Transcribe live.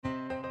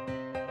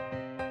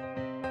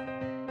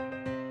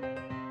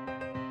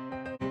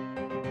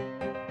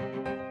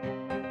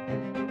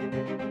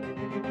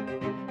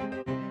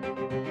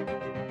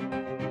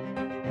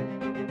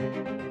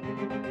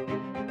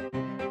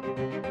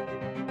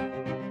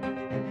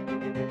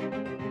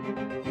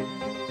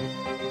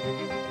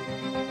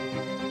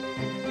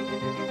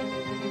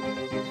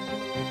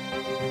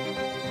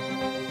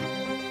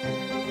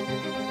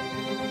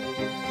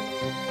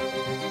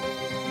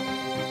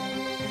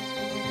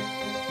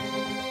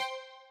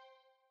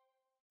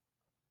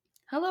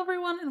Hello,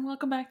 everyone, and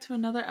welcome back to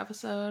another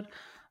episode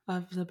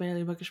of the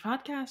Barely Bookish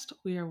podcast.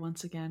 We are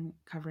once again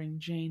covering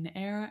Jane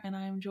Eyre, and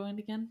I am joined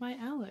again by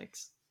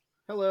Alex.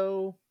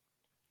 Hello.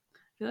 I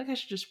feel like I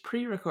should just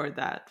pre-record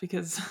that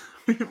because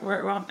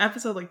we're on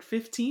episode like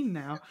 15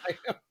 now.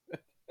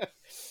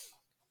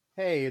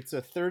 Hey, it's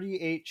a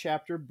 38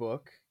 chapter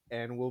book,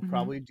 and we'll Mm-hmm.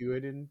 probably do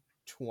it in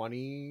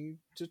 20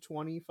 to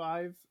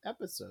 25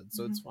 episodes,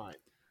 so Mm-hmm. it's fine.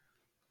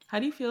 How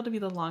do you feel to be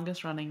the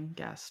longest running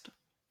guest?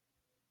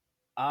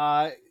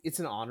 It's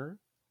an honor.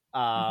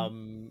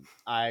 Mm-hmm.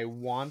 I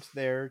want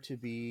there to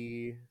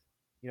be,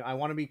 I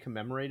want to be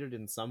commemorated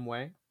in some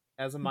way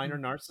as a minor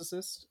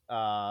narcissist.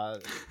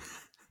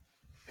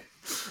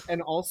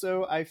 And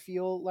also I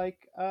feel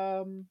like,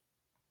 I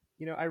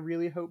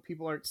really hope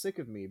people aren't sick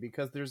of me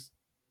because there's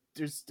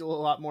still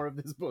a lot more of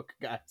this book,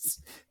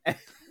 guys. I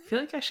feel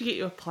like I should get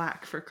you a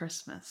plaque for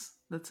Christmas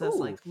that says Ooh.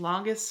 like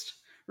longest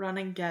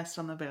running guest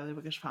on the Barely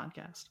Bookish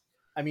podcast.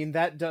 I mean,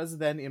 that does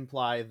then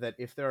imply that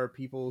if there are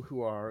people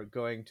who are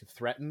going to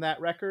threaten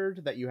that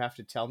record, that you have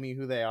to tell me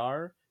who they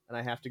are, and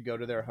I have to go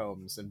to their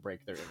homes and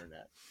break their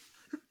internet.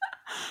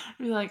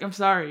 Be like, I'm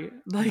sorry.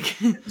 Like,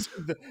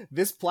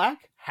 This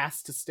plaque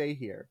has to stay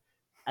here.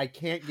 I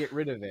can't get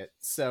rid of it,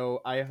 so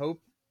I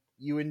hope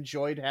you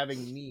enjoyed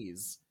having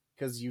knees,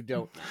 because you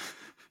don't now.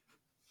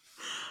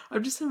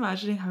 I'm just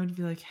imagining how it'd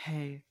be like,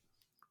 hey,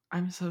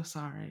 I'm so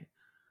sorry.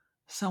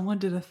 Someone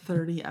did a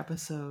 30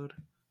 episode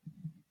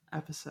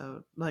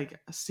like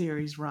a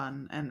series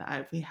run, and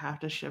we have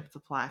to ship the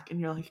plaque, and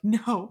you're like,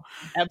 no,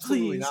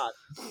 Absolutely please, not.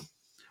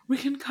 we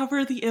can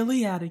cover the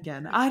Iliad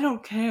again. I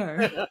don't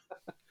care.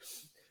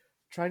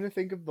 Trying to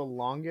think of the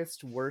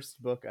longest,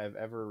 worst book I've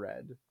ever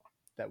read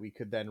that we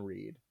could then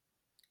read,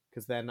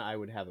 because then I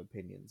would have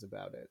opinions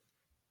about it.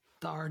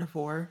 The Art of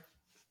War.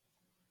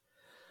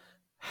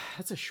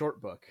 That's a short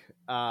book.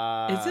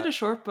 Is it a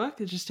short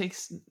book? It just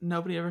takes,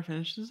 nobody ever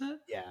finishes it?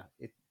 Yeah,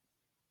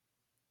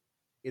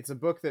 it's a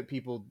book that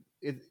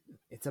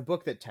it's a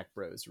book that tech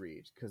bros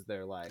read because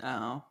they're like,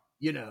 Oh.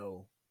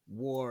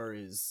 War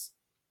is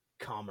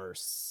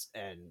commerce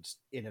and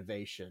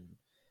innovation.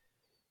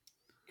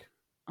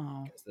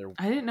 Oh.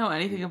 I didn't know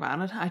anything about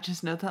it. I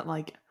just know that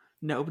like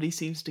nobody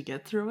seems to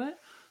get through it.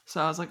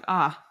 So I was like,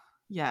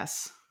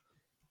 yes.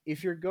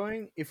 If we're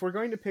going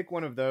to pick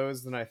one of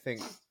those, then I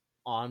think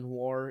On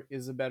War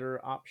is a better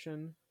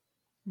option,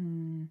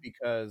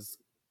 because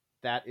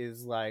that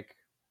is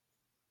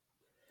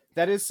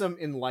some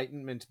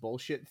Enlightenment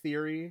bullshit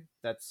theory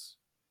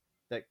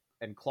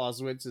and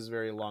Clausewitz is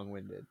very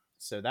long-winded,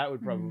 so that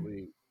would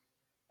probably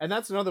and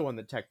that's another one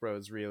that tech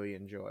bros really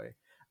enjoy.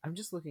 I'm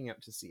just looking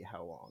up to see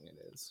how long it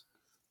is.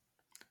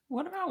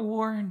 What about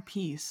War and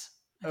Peace?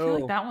 I feel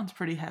like that one's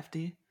pretty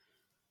hefty.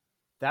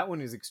 That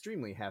one is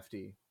extremely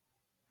hefty.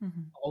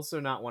 Mm-hmm. Also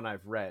not one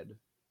I've read.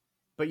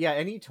 But yeah,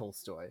 any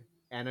Tolstoy.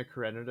 Anna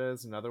Karenina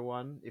is another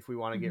one. If we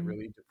want to get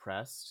really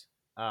depressed,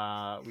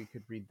 we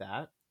could read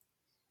that,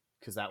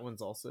 because that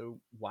one's also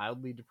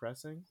wildly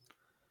depressing.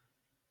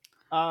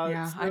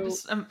 Yeah,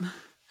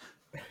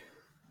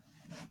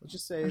 let's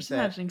just say I'm just that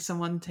imagining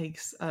someone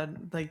takes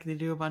like they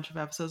do a bunch of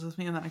episodes with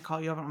me, and then I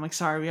call you up and I'm like,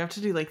 sorry, we have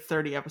to do like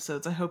 30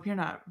 episodes. I hope you're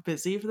not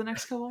busy for the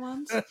next couple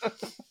months.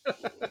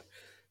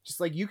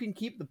 just like, you can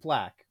keep the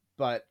plaque,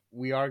 but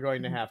we are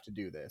going to have to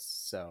do this.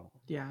 So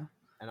yeah,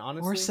 and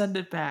honestly, or send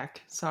it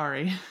back.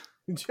 Sorry.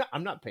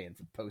 I'm not paying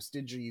for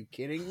postage. Are you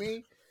kidding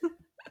me?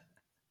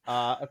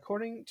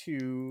 According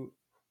to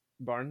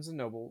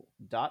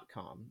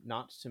barnesandnoble.com,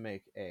 not to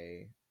make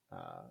a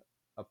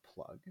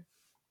plug,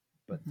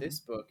 but this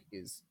book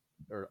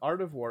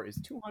Art of War is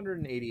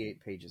 288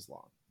 pages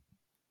long.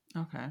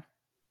 Okay.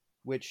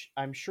 Which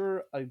I'm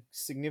sure a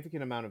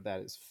significant amount of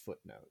that is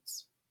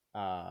footnotes.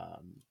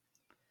 But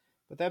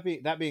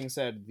that being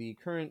said, the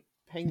current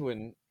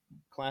Penguin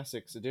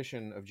Classics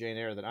edition of Jane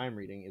Eyre that I'm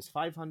reading is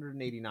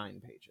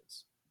 589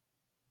 pages.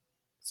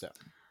 So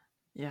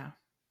yeah.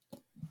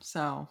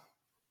 So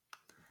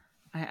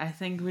I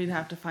think we'd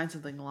have to find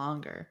something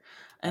longer.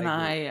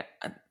 And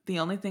the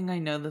only thing I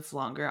know that's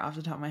longer off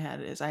the top of my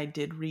head is I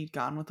did read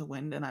Gone with the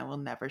Wind, and I will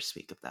never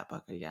speak of that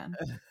book again.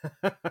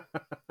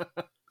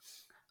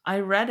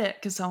 I read it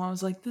because someone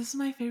was like, this is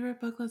my favorite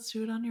book, let's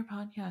do it on your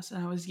podcast.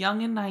 And I was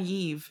young and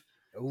naive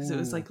because it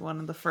was like one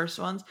of the first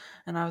ones.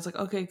 And I was like,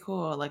 okay,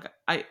 cool. Like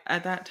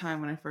at that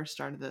time when I first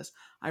started this,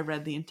 I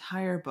read the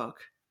entire book.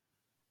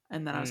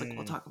 And then I was like,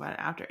 we'll talk about it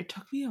after. It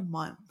took me a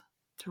month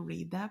to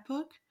read that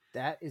book.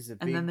 That is a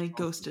big and then they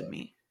ghosted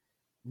me.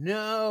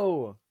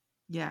 No.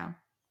 Yeah.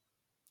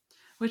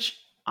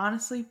 Which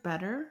honestly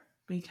better,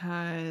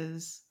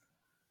 because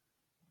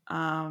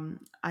I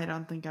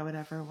don't think I would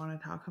ever want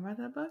to talk about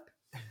that book.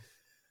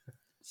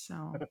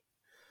 So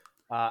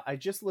I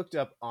just looked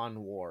up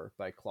On War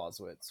by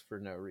Clausewitz for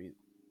no reason,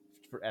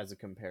 as a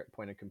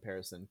point of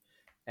comparison,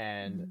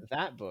 and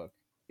that book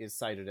is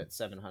cited at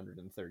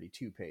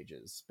 732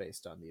 pages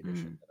based on the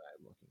edition that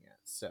I'm looking at.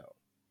 So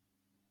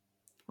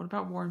what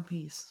about War and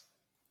Peace?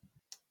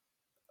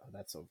 Oh,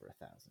 that's over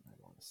 1,000, I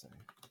want to say.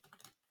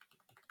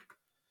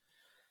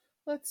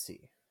 Let's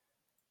see.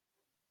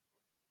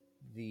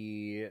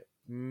 The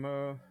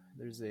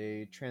There's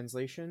a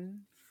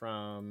translation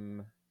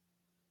from.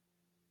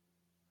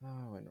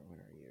 Oh, when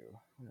are you?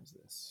 When is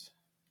this?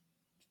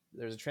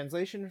 There's a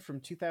translation from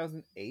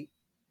 2008,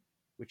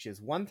 which is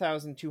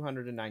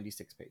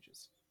 1,296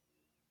 pages.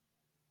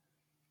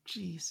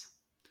 Jeez.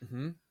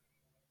 Mm-hmm.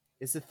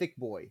 It's a thick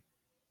boy.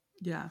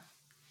 Yeah.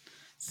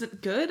 Is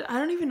it good? I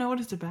don't even know what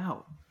it's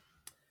about.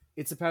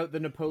 It's about the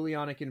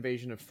Napoleonic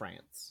invasion of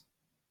France.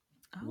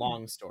 Oh.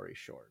 Long story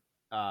short.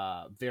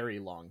 Very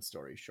long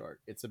story short.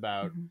 It's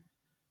about Mm-hmm.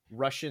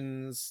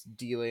 Russians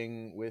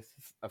dealing with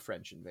a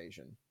French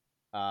invasion.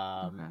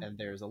 Okay. And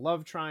there's a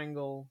love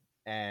triangle,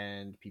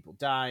 and people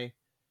die,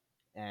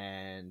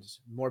 and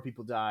more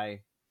people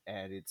die,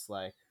 and it's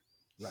like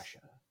Russia.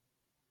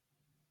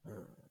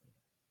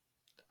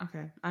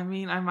 Okay. I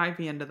mean, I might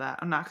be into that.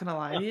 I'm not gonna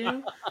lie to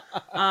you.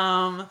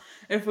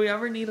 If we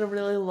ever need a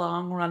really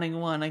long running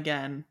one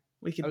again,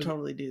 we could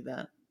totally do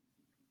that.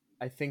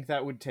 I think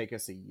that would take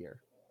us a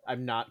year.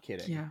 I'm not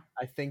kidding. Yeah.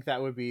 I think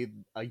that would be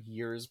a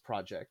year's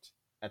project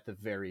at the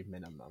very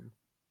minimum.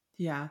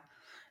 Yeah.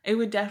 It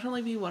would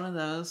definitely be one of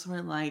those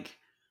where like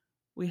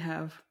we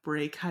have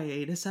break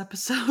hiatus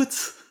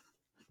episodes.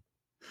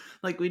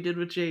 Like we did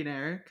with Jane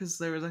Eyre, because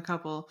there was a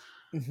couple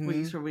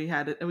weeks where we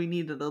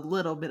needed a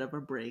little bit of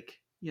a break,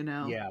 you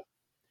know? Yeah.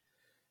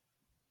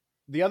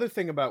 The other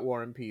thing about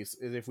War and Peace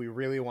is if we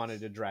really wanted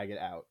to drag it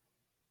out,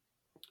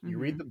 you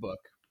read the book,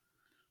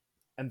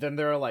 and then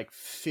there are like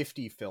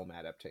 50 film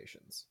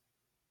adaptations.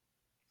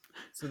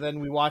 So then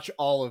we watch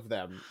all of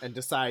them and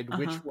decide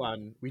which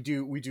one we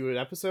do an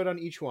episode on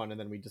each one, and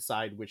then we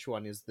decide which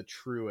one is the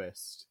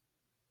truest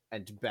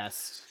and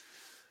best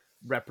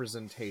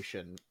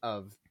representation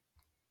of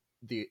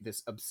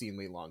this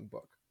obscenely long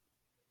book.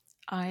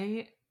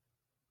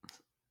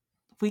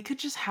 We could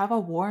just have a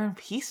War and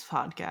Peace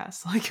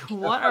podcast. Like,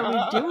 what are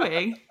we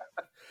doing?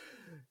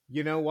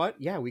 You know what?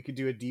 Yeah, we could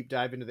do a deep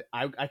dive into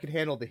I could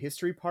handle the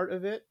history part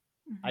of it.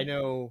 Mm-hmm. I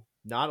know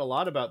not a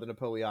lot about the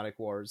Napoleonic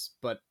Wars,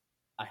 but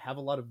I have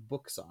a lot of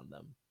books on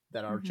them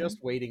that are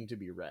just waiting to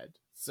be read.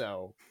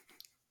 So,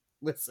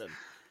 listen,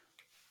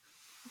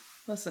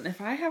 if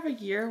I have a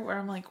year where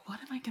I'm like, what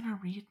am I going to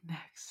read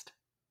next?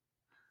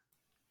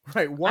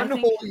 Right,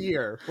 whole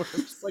year. Where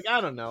I'm just like, I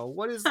don't know.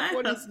 What is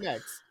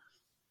next?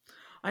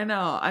 I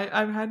know.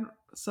 I've had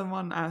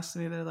someone ask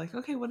me, they're like,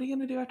 okay, what are you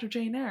going to do after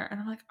Jane Eyre? And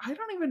I'm like, I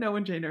don't even know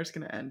when Jane Eyre is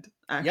going to end,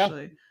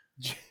 actually.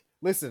 Yeah.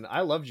 Listen,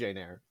 I love Jane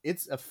Eyre.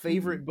 It's a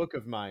favorite book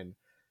of mine,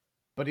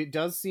 but it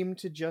does seem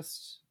to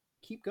just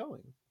keep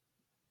going.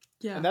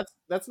 Yeah. And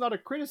that's not a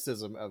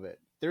criticism of it.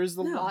 There's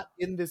a lot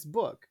in this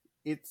book.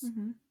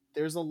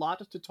 There's a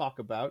lot to talk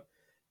about.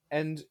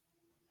 And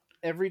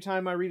every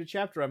time I read a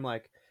chapter, I'm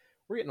like,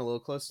 we're getting a little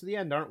close to the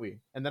end, aren't we?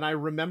 And then I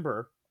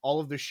remember all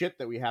of the shit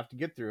that we have to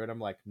get through, and I'm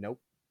like, nope.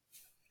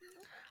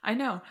 I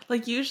know.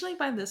 Like, usually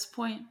by this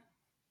point,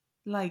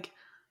 like,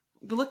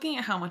 looking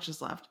at how much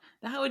is left,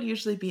 that would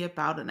usually be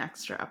about an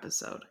extra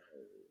episode.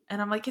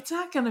 And I'm like, it's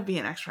not going to be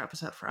an extra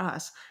episode for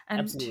us. And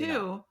Absolutely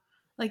two, not.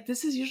 like,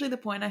 this is usually the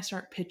point I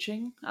start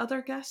pitching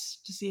other guests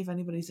to see if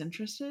anybody's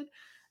interested.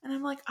 And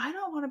I'm like, I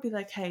don't want to be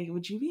like, hey,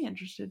 would you be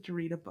interested to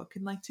read a book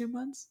in like 2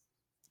 months?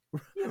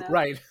 You know?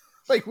 Right.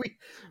 Like,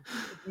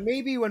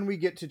 maybe when we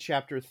get to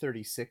chapter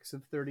 36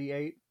 of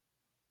 38,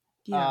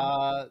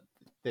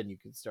 then you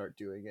can start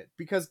doing it.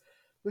 Because,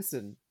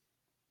 listen,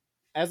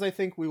 as I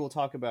think we will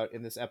talk about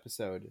in this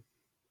episode,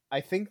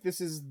 I think this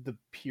is the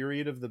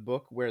period of the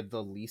book where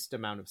the least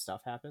amount of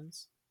stuff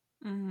happens.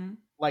 Mm-hmm.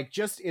 Like,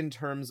 just in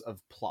terms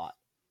of plot.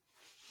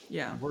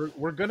 Yeah.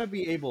 We're going to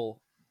be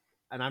able,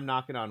 and I'm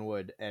knocking on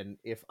wood, and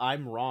if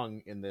I'm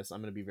wrong in this,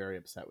 I'm going to be very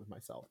upset with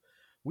myself.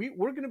 We're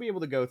going to be able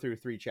to go through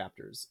 3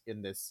 chapters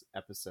in this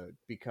episode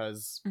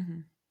because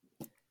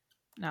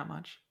not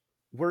much.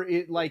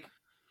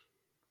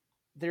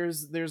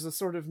 There's a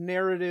sort of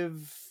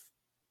narrative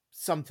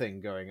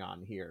something going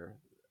on here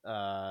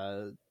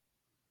that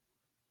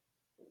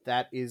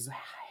is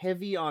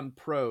heavy on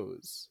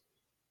prose,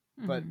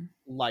 but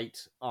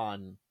light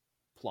on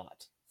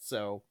plot.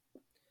 So,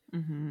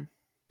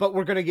 but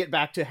we're going to get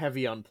back to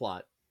heavy on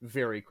plot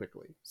very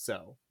quickly.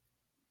 So,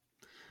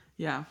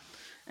 yeah.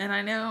 And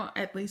I know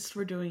at least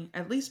we're doing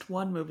at least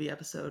one movie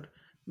episode,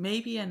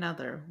 maybe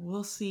another.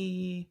 We'll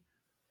see.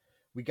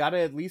 We got to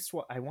at least,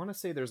 I want to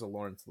say there's a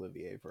Laurence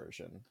Olivier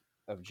version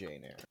of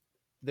Jane Eyre.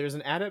 There's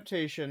an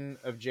adaptation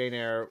of Jane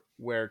Eyre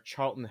where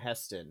Charlton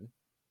Heston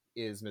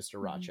is Mr.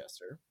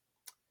 Rochester,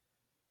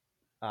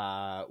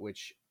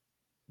 which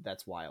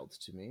that's wild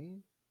to me.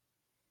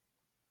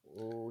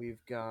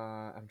 We've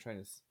got, I'm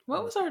trying to...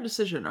 What was our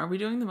decision? Are we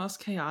doing the most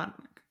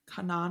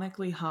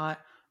canonically hot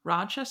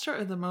Rochester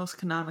or the most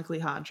canonically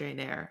hot Jane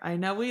Eyre? I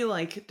know we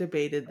like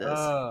debated this.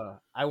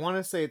 I want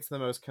to say it's the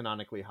most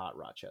canonically hot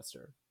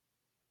Rochester.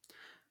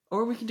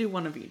 Or we could do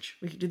one of each.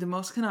 We could do the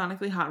most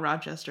canonically hot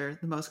Rochester,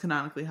 the most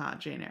canonically hot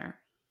Jane Eyre.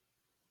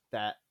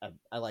 That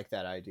I like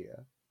that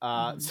idea.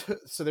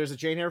 So there's a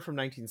Jane Eyre from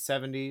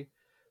 1970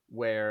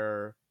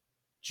 where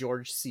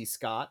George C.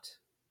 Scott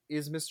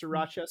is Mr.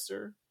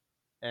 Rochester,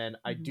 and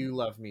I do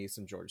love me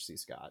some George C.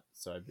 Scott,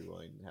 so I'd be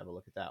willing to have a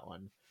look at that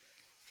one.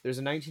 There's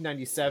a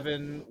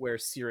 1997 where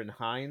Ciarán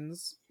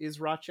Hinds is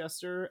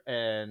Rochester,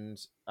 and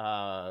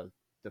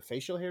the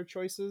facial hair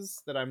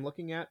choices that I'm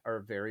looking at are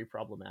very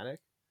problematic,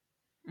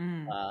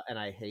 Mm. and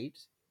I hate.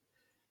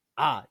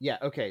 Yeah,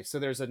 okay. So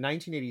there's a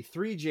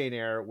 1983 Jane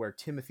Eyre where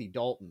Timothy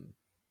Dalton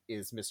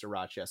is Mr.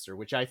 Rochester,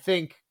 which I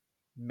think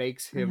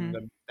makes him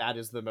Mm-hmm. that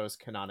is the most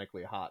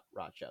canonically hot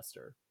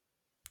Rochester.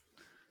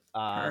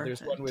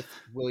 There's one Perfect. with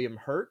William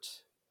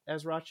Hurt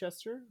as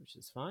Rochester, which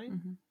is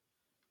fine.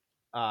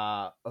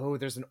 Mm-hmm.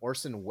 There's an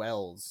Orson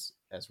Welles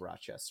as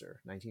Rochester,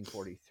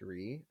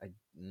 1943.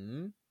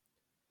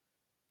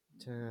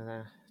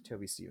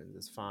 Toby Stevens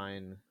is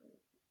fine.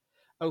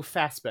 Oh,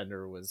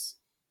 Fassbender was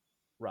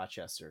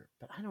Rochester,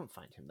 but I don't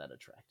find him that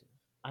attractive.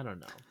 I don't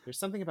know. There's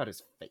something about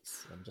his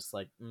face. I'm just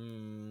like,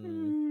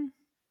 Mm.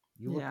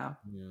 you look. Yeah.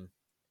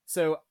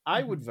 So I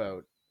Mm-hmm. would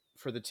vote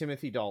for the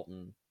Timothy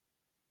Dalton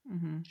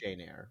Mm-hmm.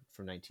 Jane Eyre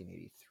from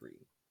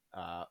 1983,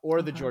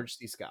 or the Okay. George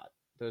C. Scott.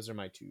 Those are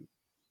my two.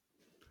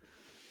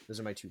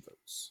 Those are my two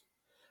votes.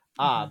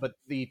 Okay. But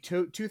the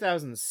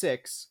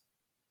 2006,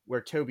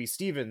 where Toby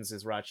Stevens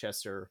is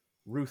Rochester,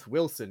 Ruth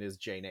Wilson is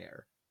Jane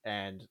Eyre,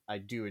 and I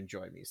do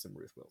enjoy me some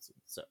Ruth Wilson.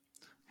 So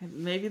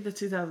Maybe the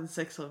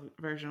 2006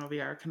 version will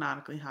be our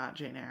canonically hot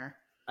Jane Eyre.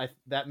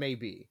 that may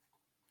be.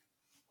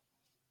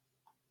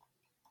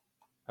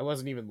 I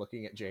wasn't even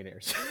looking at Jane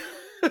Eyre's.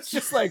 It's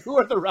just like, who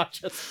are the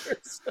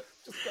Rochesters?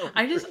 Just going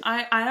through.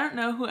 I don't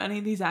know who any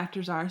of these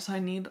actors are, so I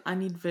need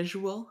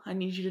visual. I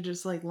need you to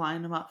just like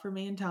line them up for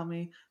me and tell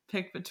me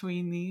pick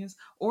between these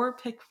or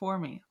pick for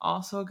me.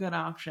 Also a good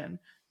option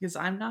because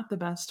I'm not the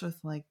best with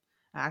like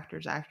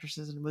actors,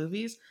 actresses in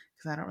movies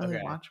because I don't really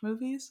Okay. watch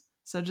movies.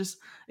 So just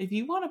if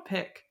you want to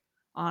pick,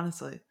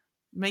 honestly,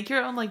 make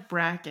your own like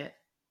bracket.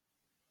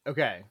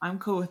 Okay. I'm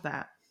cool with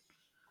that.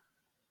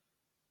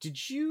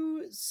 Did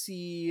you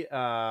see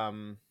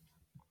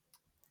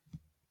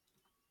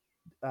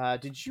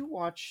did you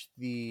watch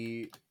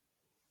the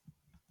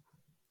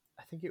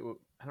I think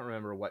I don't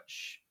remember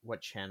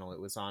what channel it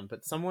was on,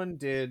 but someone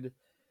did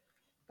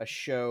a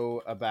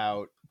show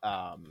about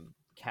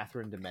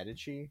Catherine de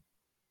Medici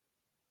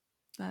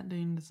That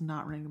name does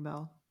not ring a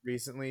bell.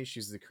 recently.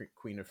 She's the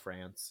Queen of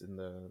France in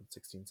the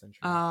 16th century.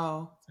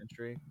 Oh,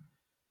 Century.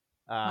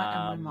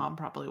 my Um, mom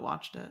probably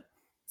watched it.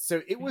 so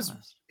To be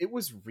honest. it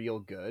was real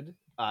good.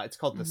 It's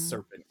called The Mm-hmm.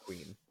 Serpent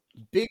Queen.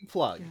 Big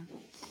plug, Yeah.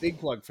 big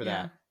plug for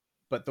Yeah. that.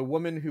 But the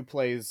woman who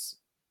plays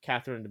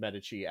Catherine de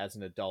Medici as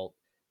an adult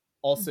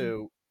Mm-hmm.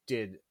 also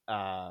did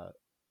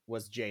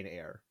was Jane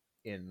Eyre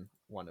in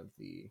one of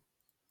the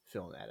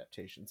film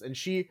adaptations, and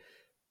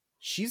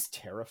she's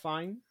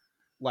terrifying.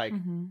 Like,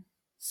 Mm-hmm.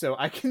 so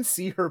I can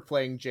see her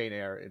playing Jane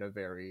Eyre in a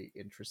very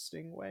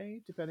interesting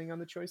way, depending on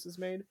the choices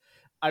made.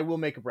 I will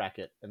make a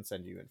bracket and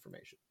send you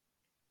information.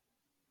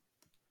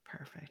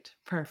 Perfect.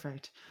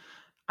 Perfect.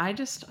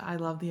 I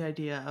love the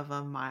idea of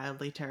a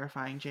mildly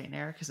terrifying Jane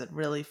Eyre because it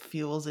really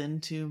fuels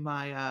into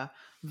my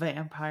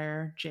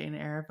vampire Jane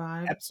Eyre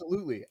vibe.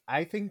 Absolutely.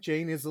 I think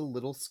Jane is a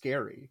little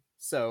scary.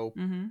 So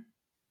Mm-hmm.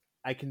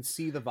 I can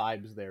see the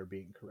vibes there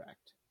being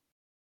correct.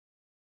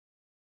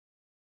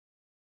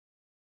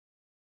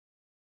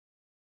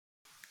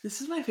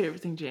 This is my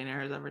favorite thing Jane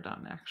Eyre has ever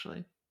done,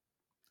 actually.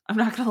 I'm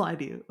not gonna lie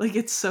to you. Like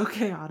it's so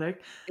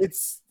chaotic.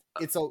 It's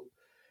it's a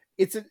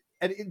it's a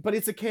but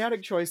it's a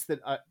chaotic choice that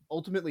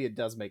ultimately it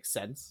does make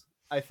sense,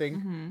 I think,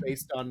 Mm-hmm.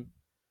 based on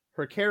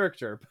her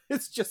character.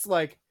 It's just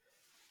like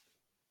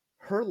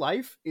her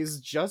life is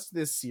just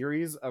this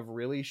series of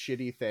really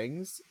shitty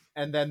things,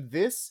 and then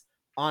this,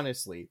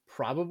 honestly,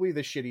 probably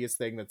the shittiest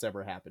thing that's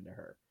ever happened to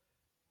her.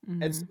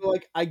 And Mm-hmm. so,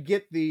 like, I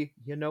get you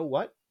know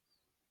what?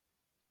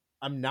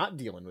 I'm not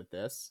dealing with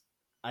this.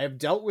 I have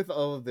dealt with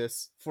all of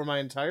this for my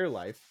entire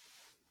life.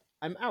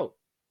 I'm out.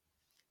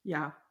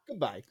 Yeah.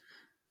 Goodbye.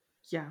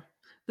 Yeah.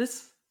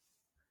 This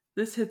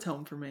this hits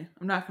home for me.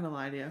 I'm not gonna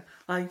lie to you.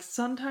 Like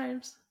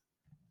sometimes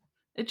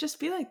it just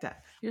be like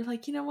that. You're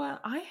like, you know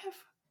what? I have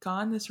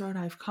gone this road.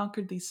 I've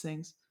conquered these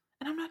things,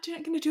 and I'm not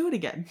going to do it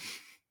again.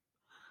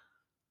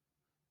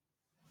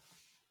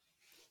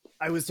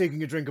 I was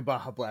taking a drink of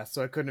Baja Blast,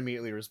 so I couldn't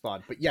immediately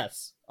respond. But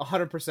yes,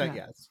 100% Yeah.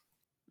 yes.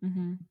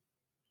 Mm-hmm.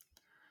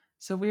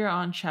 So we are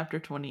on chapter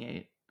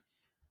 28.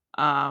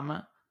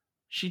 Um,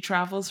 she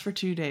travels for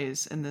 2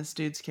 days in this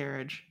dude's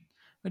carriage.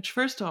 Which,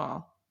 first of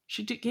all,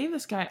 she gave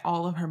this guy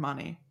all of her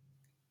money,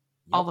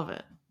 Yep. all of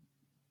it.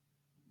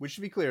 Which,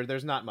 to be clear,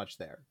 there's not much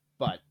there.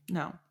 But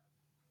No.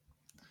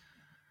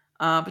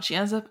 But she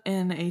ends up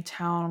in a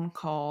town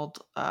called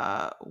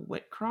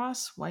White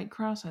Cross. I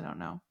don't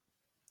know.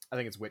 I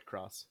think it's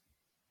Whitcross.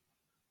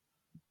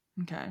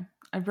 Okay.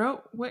 I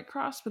wrote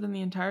Whitcross, but in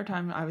the entire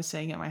time I was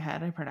saying it in my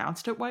head, I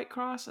pronounced it White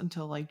Cross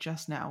until like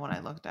just now when I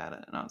looked at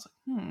it, and I was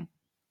like,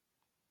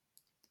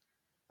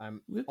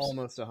 I'm whoops.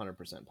 almost 100%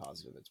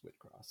 positive it's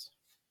Whitcross.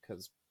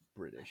 Because I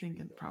British think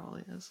it people.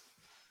 probably is.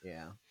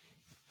 Yeah.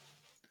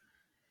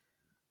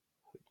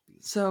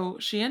 So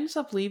she ends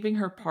up leaving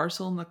her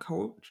parcel in the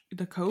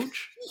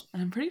coach,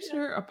 and I'm pretty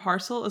sure a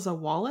parcel is a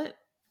wallet,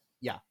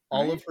 Yeah.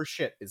 All right? of her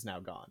shit is now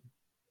gone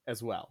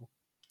as well.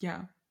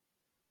 Yeah.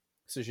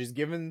 So she's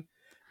given,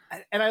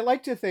 and I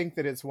like to think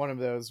that it's one of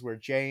those where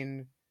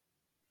Jane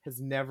has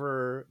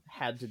never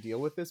had to deal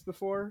with this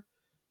before.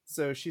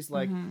 So she's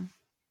like, Mm-hmm.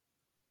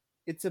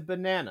 it's a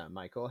banana,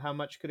 Michael. How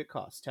much could it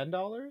cost?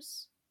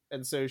 $10?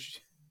 And so she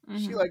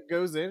Mm-hmm. like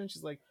goes in and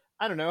she's like,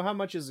 I don't know, how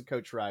much is a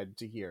coach ride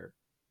to here?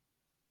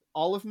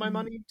 All of my Mm-hmm.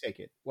 money? Take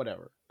it.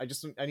 Whatever. I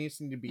need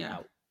to be Yeah.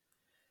 out.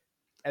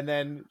 And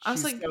then I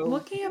was she's like so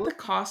looking at the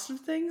cost of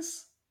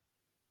things.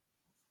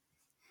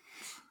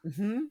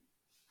 hmm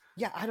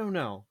yeah, I don't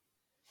know.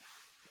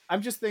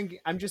 I'm just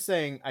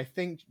saying, I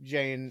think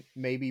Jane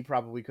maybe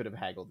probably could have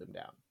haggled him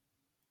down.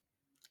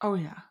 Oh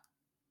yeah.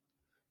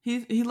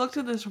 He looked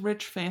at this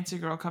rich fancy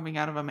girl coming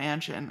out of a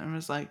mansion and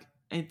was like,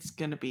 "It's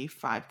gonna be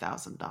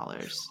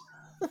 $5,000."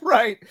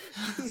 Right.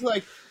 She's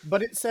like,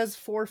 but it says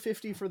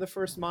 450 for the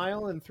first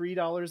mile and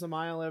 $3 a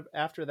mile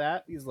after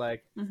that. He's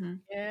like, Mm-hmm.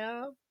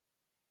 yeah,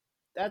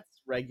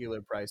 that's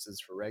regular prices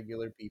for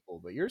regular people,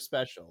 but you're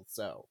special,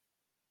 so.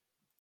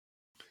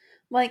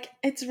 Like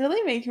it's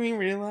really making me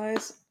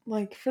realize,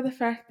 like, for the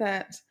fact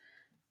that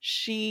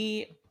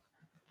she,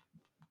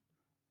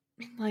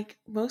 like,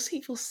 most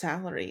people's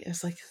salary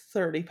is like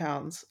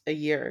 £30 a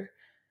year,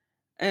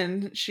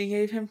 and she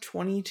gave him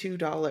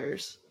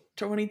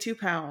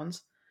 £22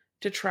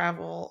 to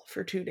travel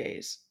for 2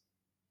 days.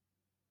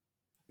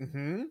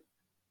 Hmm.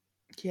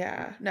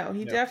 Yeah, no,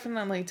 he No,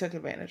 definitely took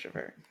advantage of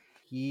her.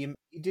 he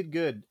did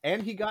good,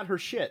 and he got her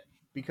shit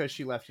because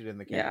she left it in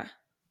the cave. Yeah,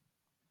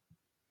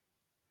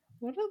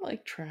 what a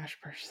like trash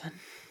person.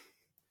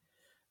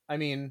 I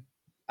mean,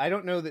 I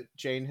don't know that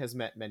Jane has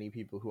met many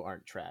people who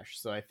aren't trash,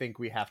 so I think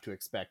we have to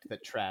expect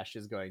that trash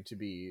is going to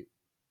be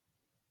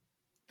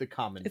the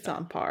common It's factor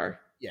on here. par.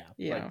 Yeah, like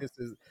Yeah. this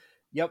is,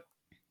 yep,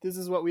 this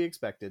is what we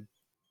expected.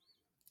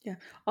 Yeah.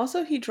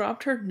 Also, he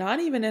dropped her not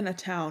even in a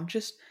town,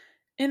 just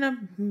in a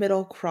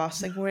middle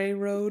crossing way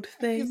road He's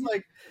thing.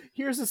 like,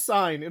 here's a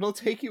sign. It'll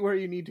take you where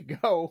you need to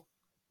go.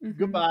 Hmm.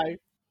 Goodbye.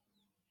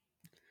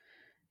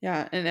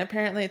 Yeah, and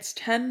apparently it's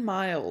 10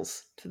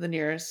 miles to the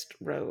nearest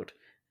road.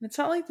 And it's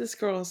not like this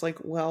girl is like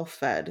well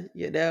fed,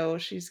 you know?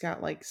 She's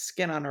got like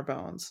skin on her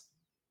bones.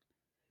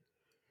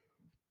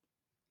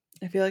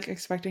 I feel like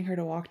expecting her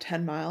to walk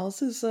 10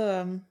 miles is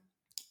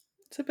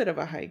it's a bit of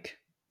a hike.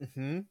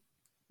 Hmm.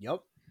 Yep.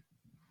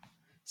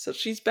 So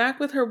she's back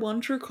with her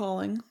one true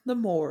calling, the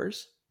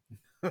moors.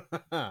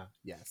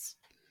 Yes.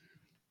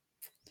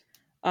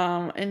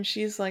 And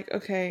she's like,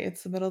 okay,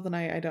 it's the middle of the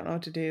night. I don't know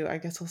what to do. I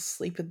guess I'll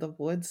sleep in the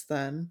woods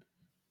then.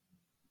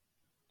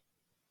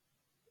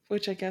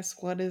 Which I guess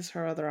what is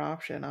her other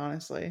option,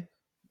 honestly?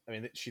 I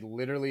mean, she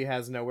literally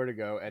has nowhere to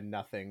go and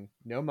nothing,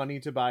 no money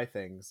to buy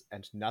things,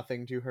 and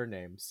nothing to her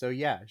name. So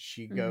yeah,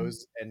 she Mm-hmm.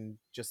 goes and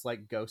just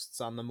like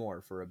ghosts on the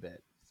moor for a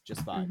bit.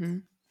 Just vibes. Mm-hmm.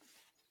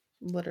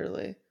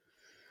 Literally.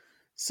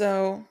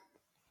 So,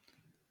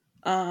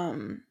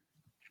 um,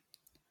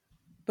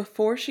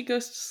 before she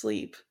goes to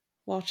sleep,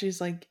 while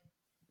she's like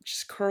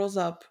just curls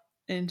up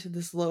into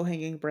this low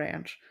hanging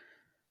branch,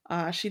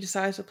 she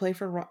decides to pray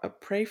for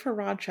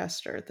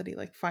Rochester that he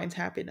like finds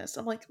happiness.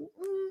 I'm like,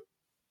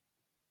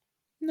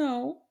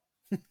 no,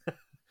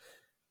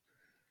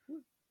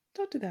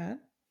 don't do that.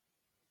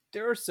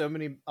 There are so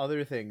many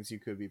other things you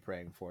could be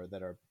praying for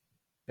that are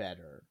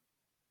better,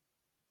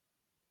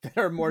 that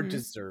are more Mm-hmm.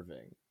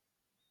 deserving.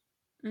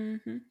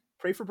 Mm-hmm.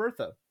 Pray for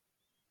Bertha.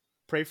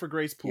 Pray for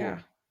Grace Yeah.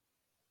 Poole.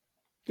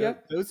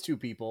 Yep. Those two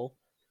people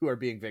who are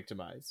being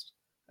victimized.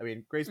 I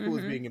mean, Grace Poole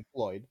is Mm-hmm. being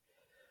employed,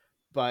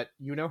 but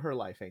you know her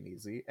life ain't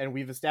easy, and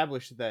we've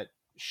established that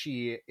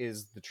she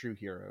is the true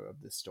hero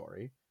of this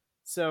story.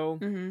 So,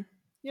 Mm-hmm.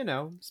 you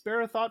know,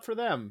 spare a thought for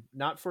them,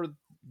 not for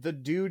the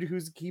dude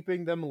who's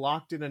keeping them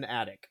locked in an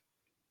attic.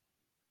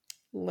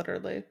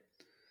 Literally. I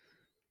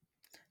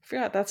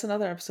forgot that's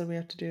another episode we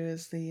have to do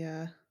is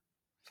the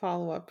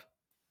follow up.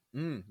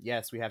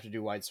 Yes, we have to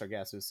do Wide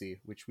Sargasso Sea,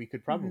 which we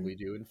could Mm-hmm. probably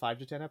do in 5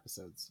 to 10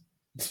 episodes.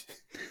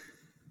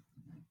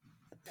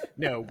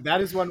 No,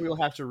 that is one we'll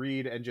have to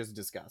read and just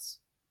discuss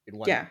in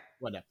Yeah.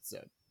 one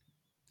episode.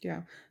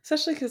 Yeah.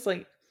 Especially because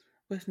like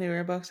with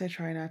newer books, I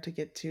try not to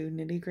get too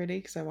nitty gritty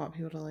because I want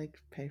people to like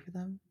pay for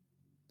them.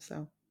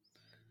 So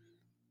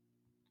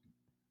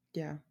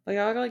yeah, like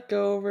I'll like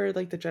go over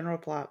like the general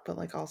plot, but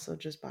like also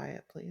just buy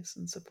it, please,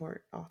 and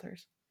support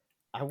authors.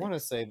 Thanks. I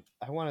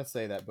want to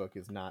say that book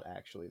is not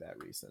actually that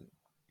recent.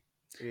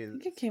 It I is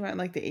think it came out in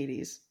like the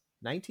 80s.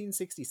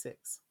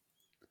 1966.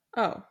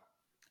 Oh,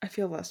 I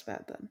feel less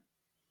bad then.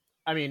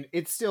 I mean,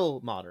 it's still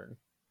modern,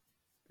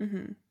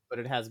 Mm-hmm. but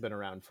it has been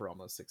around for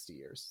almost 60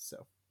 years.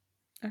 So,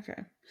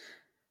 Okay.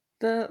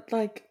 The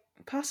like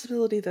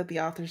possibility that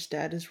the author's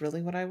dead is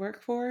really what I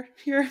work for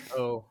here.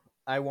 oh,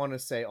 I want to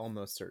say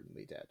almost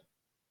certainly dead.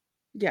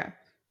 Yeah.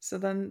 So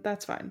then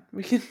that's fine.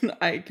 We can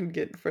I can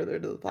get further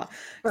to the plot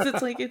because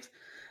it's like it's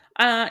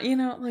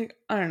like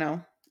I don't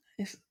know.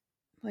 It's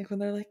like when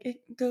they're like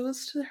it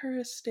goes to her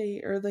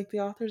estate or like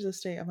the author's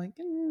estate. I'm like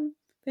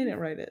they didn't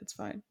write it. It's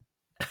fine.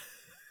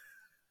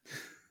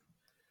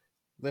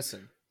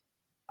 Listen,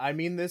 I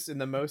mean this in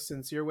the most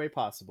sincere way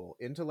possible.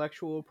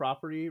 Intellectual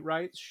property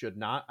rights should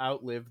not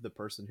outlive the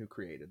person who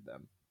created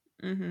them.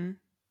 Mm-hmm.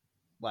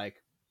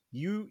 Like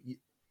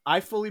I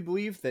fully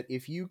believe that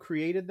if you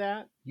created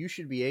that, you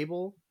should be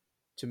able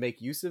to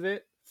make use of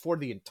it for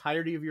the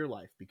entirety of your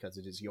life because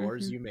it is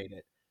yours, Mm-hmm. you made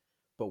it.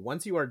 But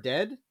once you are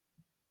dead,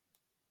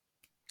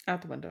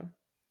 Out the window.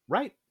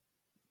 right?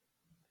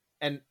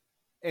 And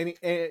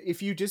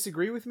if you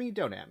disagree with me,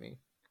 don't at me.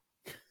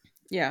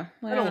 Yeah.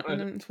 I don't want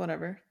to. It's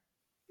whatever.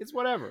 It's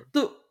whatever.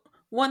 The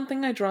one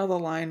thing I draw the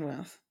line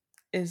with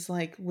is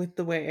like with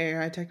the way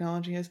AI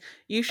technology is,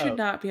 you should Oh,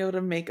 not be able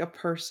to make a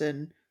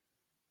person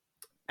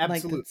like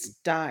that's absolutely.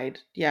 died,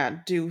 yeah,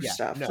 do Yeah,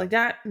 stuff like no.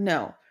 that.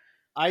 No.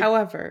 I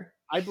However,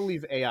 I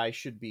believe AI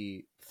should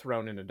be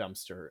thrown in a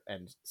dumpster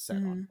and set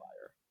on mm-hmm,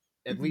 fire.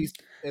 At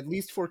mm-hmm,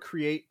 least for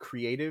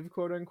creative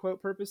quote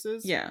unquote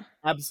purposes. yeah,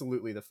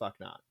 Absolutely the fuck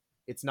not.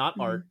 It's not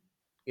mm-hmm, art.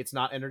 It's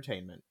not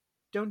entertainment.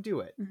 Don't do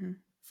it. mm-hmm,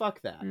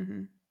 Fuck that.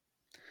 mm-hmm.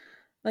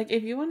 Like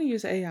if you want to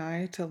use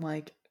AI to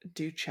like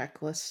do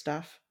checklist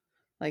stuff,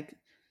 like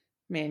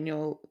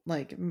manual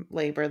like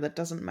labor that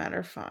doesn't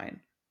matter,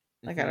 fine.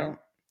 Like I Hmm. don't,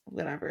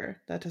 whatever,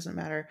 that doesn't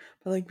matter.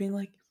 But like being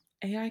like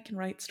AI can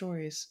write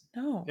stories.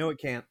 No. No, it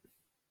can't.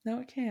 No,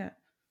 it can't.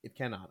 It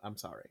cannot. I'm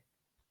sorry.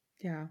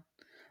 Yeah.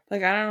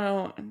 Like I don't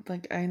know,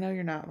 like I know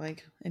you're not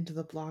like into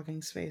the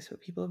blogging space,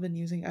 but people have been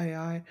using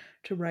AI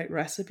to write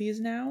recipes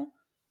now.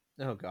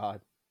 Oh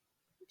God.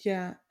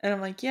 Yeah. And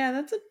I'm like, yeah,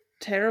 that's a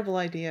terrible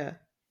idea.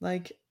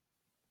 Like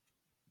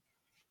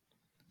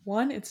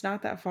one, it's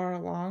not that far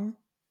along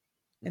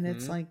and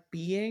it's Hmm. like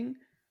being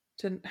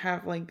to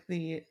have like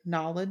the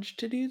knowledge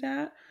to do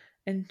that.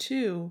 And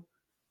two,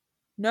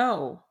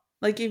 no.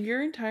 Like if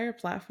your entire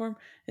platform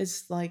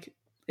is like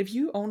if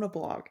you own a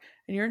blog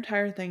and your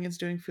entire thing is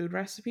doing food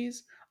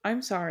recipes,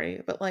 I'm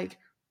sorry, but like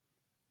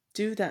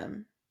do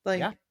them.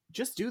 Yeah. Like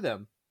Just do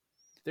them.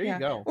 There you yeah.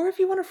 go. Or if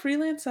you want to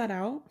freelance that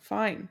out,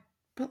 fine.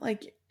 But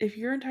like if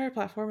your entire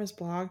platform is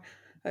blog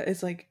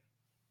is like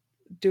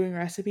doing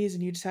recipes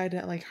and you decide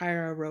to like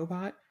hire a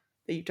robot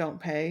that you don't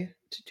pay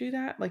to do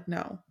that, like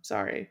no,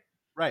 sorry.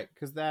 Right,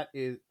 because that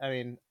is, I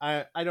mean,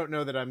 I don't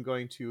know that I'm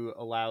going to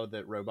allow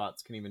that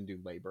robots can even do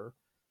labor.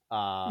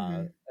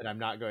 Mhm. And I'm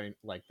not going,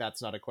 like,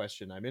 that's not a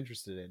question I'm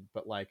interested in.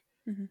 But, like,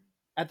 Mhm.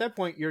 at that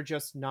point, you're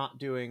just not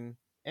doing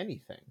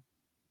anything.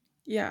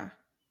 Yeah.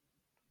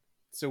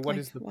 So, what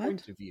is Like the what?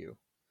 point of you?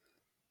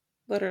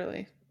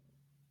 Literally.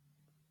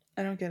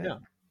 I don't get it. No.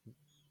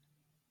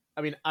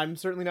 I mean, I'm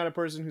certainly not a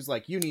person who's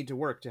like, you need to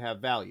work to have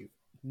value.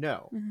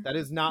 No, Mhm. that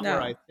is not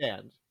where I No.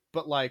 stand.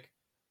 But, like,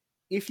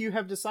 if you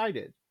have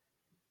decided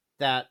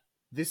that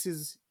this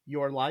is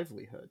your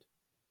livelihood,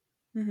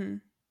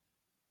 Mhm.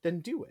 then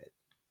do it.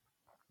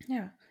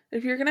 Yeah.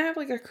 If you're going to have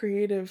like a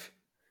creative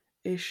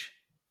ish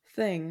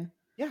thing,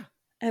 Yeah.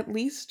 at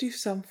least do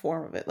some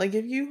form of it. Like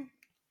if you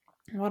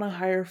want to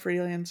hire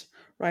freelance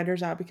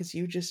writers out because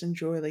you just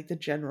enjoy like the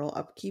general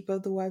upkeep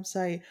of the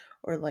website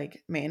or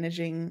like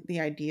managing the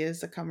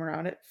ideas that come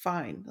around it,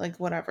 fine. Like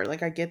whatever.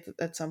 Like I get that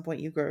at some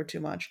point you grow too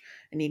much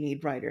and you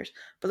need writers.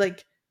 But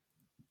like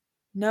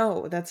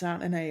no, that's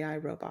not an AI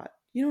robot.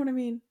 You know what I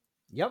mean?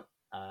 Yep.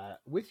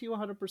 With you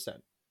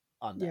 100%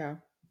 on that. Yeah.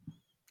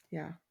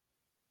 Yeah.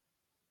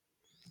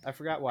 I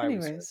forgot why we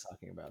started Anyways,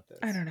 talking about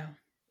I this. don't know.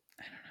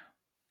 I don't know.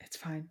 It's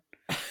fine.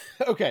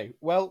 Okay,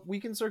 well, we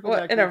can circle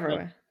back to the Whatever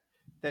fact way.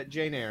 that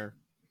Jane Eyre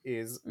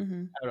is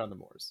Mhm. out on the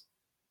moors.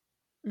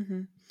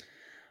 Mhm.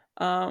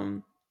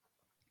 Um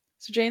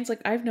so Jane's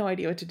like, I have no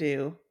idea what to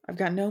do. I've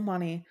got no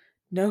money,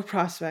 no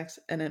prospects,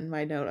 and in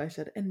my note I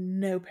said, and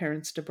no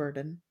parents to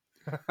burden.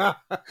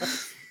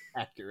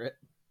 Accurate.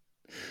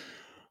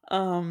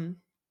 um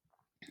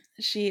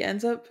she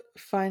ends up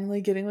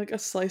finally getting like a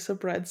slice of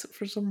bread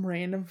for some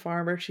random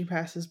farmer she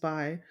passes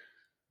by.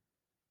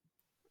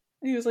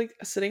 And he was like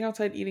sitting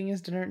outside eating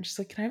his dinner and she's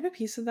like, can I have a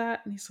piece of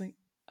that? And he's like,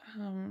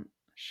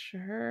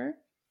 sure.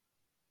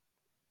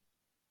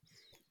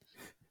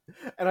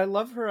 And I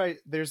love her. I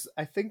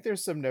think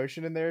there's some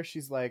notion in there.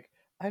 She's like,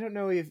 I don't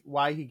know if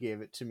why he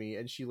gave it to me,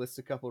 and she lists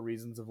a couple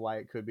reasons of why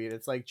it could be. And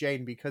it's like,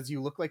 Jane, because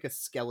you look like a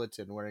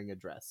skeleton wearing a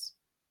dress.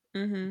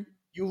 Mm-hmm.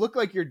 You look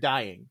like you're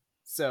dying.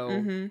 So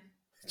Mm-hmm.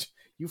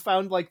 you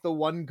found like the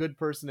one good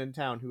person in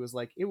town who was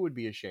like, it would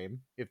be a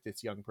shame if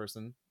this young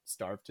person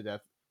starved to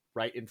death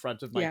right in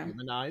front of my Yeah.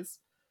 human eyes.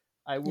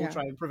 I will Yeah.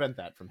 try and prevent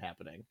that from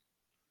happening.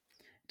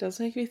 It does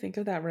make me think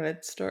of that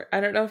Reddit story. I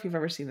don't know if you've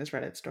ever seen this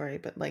Reddit story,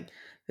 but like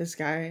this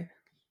guy,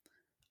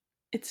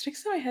 it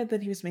sticks to my head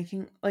that he was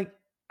making like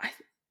I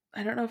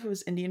I don't know if it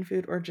was Indian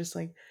food or just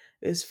like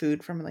it was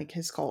food from like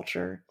his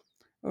culture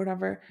or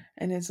whatever.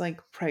 And his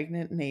like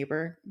pregnant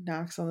neighbor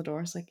knocks on the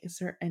door. It's like, is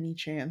there any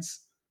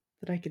chance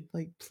that I could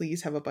like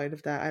please have a bite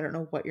of that? I don't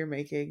know what you're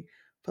making,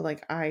 but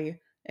like I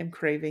am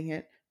craving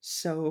it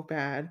so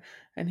bad.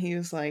 And he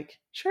was like,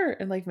 sure,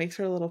 and like makes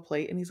her a little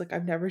plate. And he's like,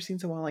 I've never seen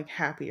someone like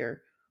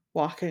happier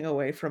walking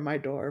away from my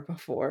door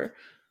before.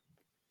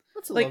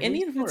 That's a Like lovely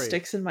Indian food story.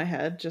 sticks in my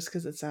head just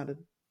because it sounded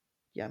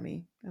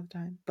yummy at the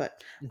time,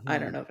 but I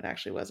don't Hmm. know if it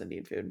actually was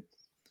Indian food.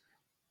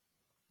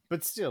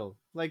 But still,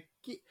 like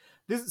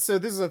this. So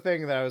this is a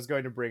thing that I was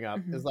going to bring up.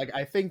 Is Hmm. like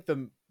I think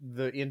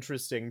the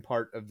interesting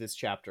part of this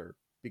chapter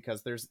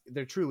because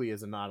there truly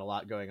is not a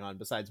lot going on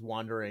besides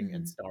wandering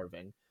and Mm-hmm.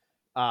 starving.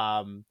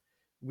 Um,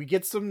 we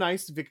get some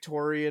nice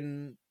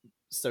Victorian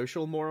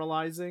social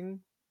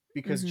moralizing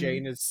because Mm-hmm.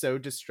 Jane is so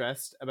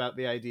distressed about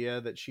the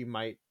idea that she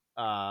might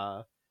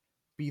uh,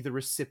 be the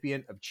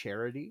recipient of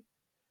charity.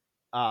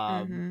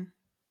 Um, Mm-hmm.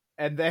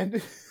 and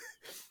then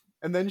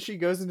and then she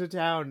goes into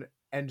town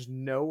and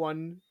no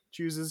one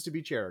chooses to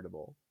be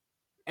charitable.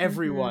 Mm-hmm.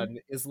 Everyone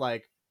is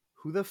like,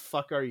 "Who the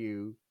fuck are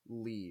you?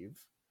 Leave."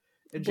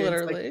 And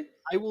Jane's like, Literally.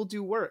 "I will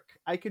do work.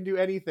 I can do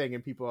anything."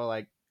 And people are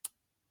like,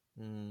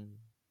 mm,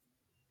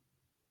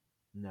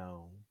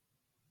 "No,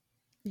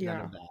 none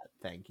Yeah. of that.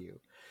 Thank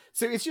you."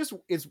 So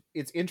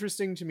it's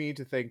interesting to me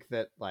to think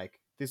that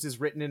like this is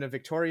written in a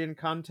Victorian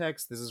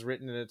context. This is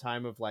written in a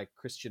time of like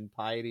Christian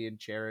piety and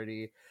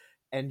charity,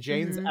 and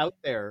Jane's Mm-hmm. out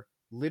there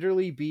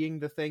literally being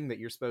the thing that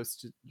you're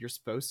supposed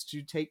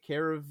to take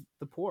care of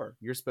the poor.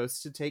 You're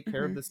supposed to take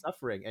care of Mm-hmm. the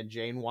suffering, and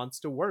Jane wants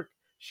to work.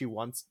 She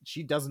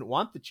doesn't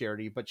want the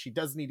charity, but she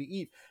does need to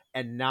eat,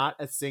 and not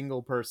a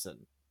single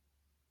person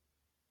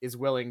is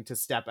willing to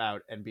step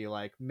out and be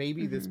like,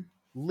 maybe this Mm-hmm.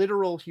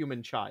 literal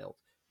human child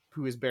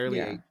who is barely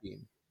Yeah.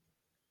 18,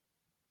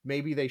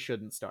 maybe they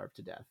shouldn't starve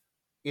to death.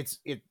 It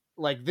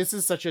like this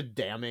is such a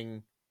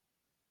damning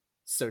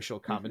social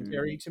Mm-hmm.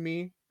 commentary to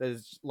me that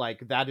is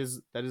like that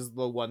is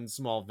the one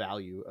small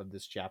value of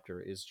this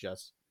chapter is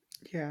just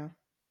Yeah.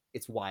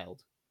 it's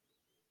wild.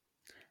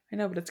 I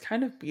know, but it's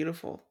kind of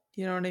beautiful.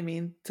 You know what I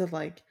mean? To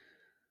like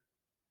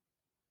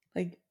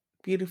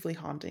beautifully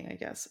haunting, I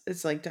guess.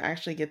 It's like to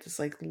actually get this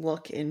like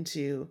look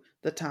into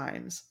the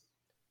times.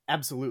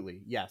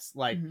 Absolutely. Yes.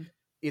 Like Mm-hmm.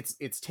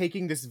 it's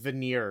taking this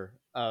veneer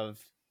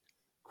of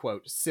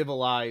quote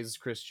civilized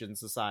Christian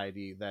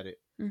society that it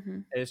Mm-hmm.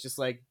 and it's just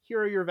like here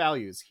are your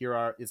values. Here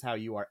are is how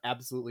you are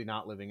absolutely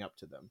not living up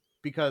to them.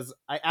 Because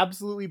I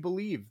absolutely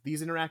believe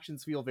these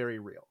interactions feel very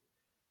real.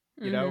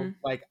 You know, Mm-hmm.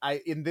 like I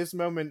in this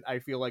moment I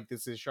feel like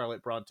this is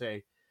Charlotte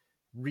Bronte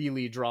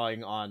really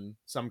drawing on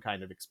some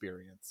kind of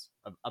experience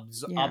of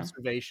Yeah.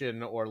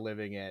 observation or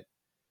living it.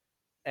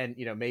 And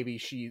you know, maybe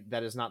she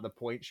that is not the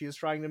point she is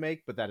trying to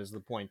make, but that is the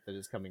point that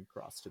is coming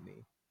across to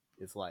me.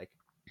 Is like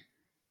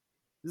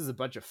this is a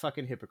bunch of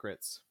fucking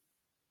hypocrites.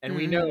 And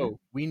Mm-hmm.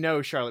 we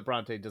know Charlotte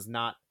Bronte does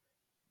not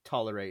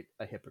tolerate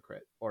a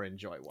hypocrite or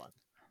enjoy one.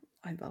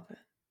 I love it.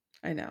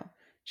 I know.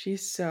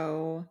 She's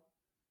so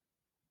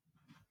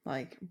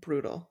like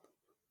brutal.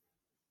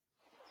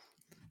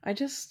 I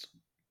just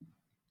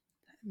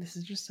this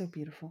is just so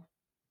beautiful.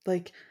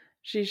 Like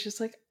she's just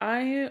like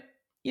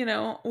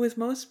with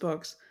most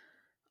books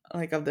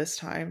like of this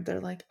time, they're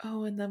like,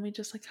 "Oh, and then we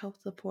just like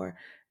help the poor."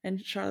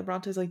 And Charlotte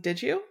Bronte's like,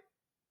 "Did you?"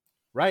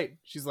 Right?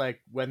 She's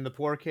like, when the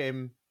poor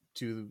came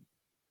to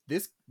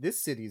this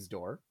city's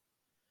door,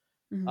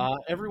 Hmm.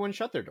 everyone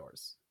shut their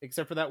doors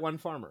except for that one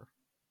farmer.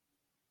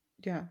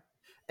 Yeah.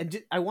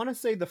 And I want to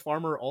say the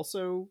farmer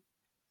also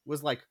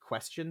was like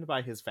questioned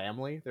by his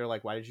family. They're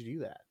like, "Why did you do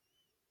that?"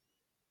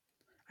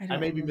 I I don't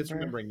may be remember.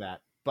 misremembering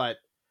that, but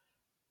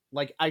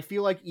like I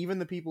feel like even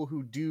the people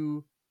who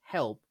do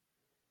help,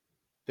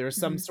 there's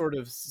some Hmm. sort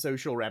of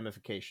social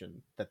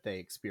ramification that they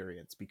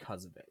experience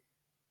because of it.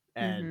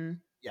 And Hmm.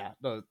 yeah,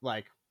 no,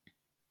 like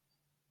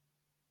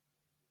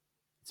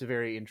it's a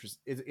very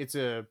interesting. It's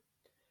a.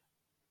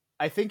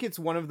 I think it's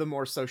one of the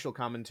more social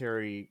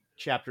commentary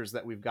chapters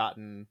that we've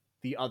gotten.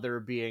 The other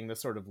being the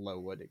sort of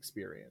Lowood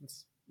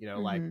experience. You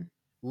know, like Hmm.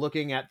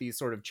 looking at these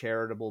sort of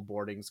charitable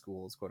boarding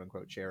schools, quote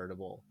unquote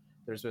charitable.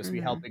 They're supposed to be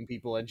Hmm. helping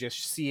people, and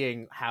just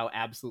seeing how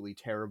absolutely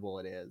terrible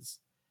it is.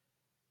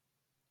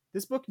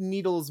 This book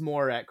needles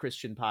more at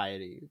Christian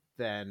piety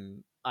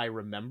than I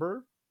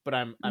remember, but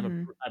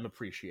Hmm. I'm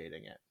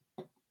appreciating it.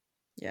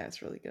 Yeah,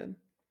 it's really good.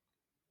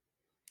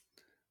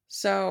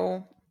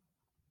 So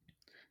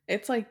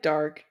it's like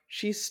dark.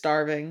 She's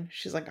starving.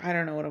 She's like, I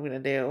don't know what I'm gonna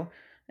do.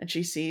 And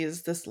she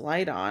sees this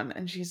light on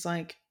and she's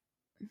like,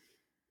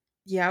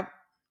 yep,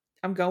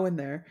 I'm going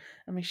there.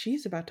 I mean,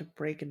 she's about to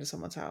break into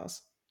someone's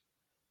house.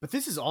 But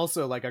this is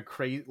also like a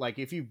crazy like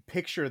if you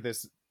picture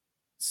this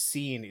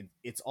scene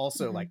it's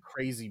also Hmm. like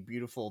crazy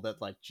beautiful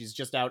that like she's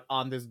just out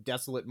on this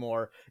desolate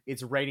moor,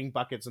 it's raining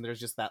buckets, and there's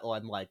just that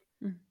one like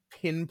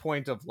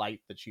pinpoint of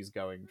light that she's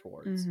going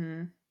towards.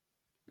 Mm-hmm.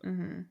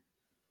 Mm-hmm.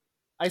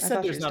 I I said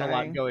thought she there's was not a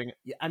lot dying. going.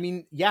 I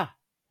mean, yeah,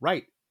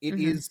 right. It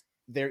Mm-hmm. is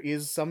there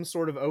is some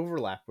sort of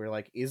overlap where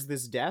like is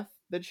this death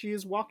that she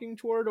is walking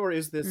toward or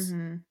is this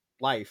Mm-hmm.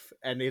 life,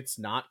 and it's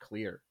not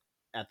clear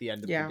at the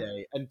end of the Yeah.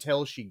 day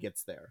until she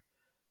gets there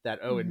that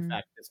oh in Mm-hmm.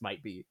 fact this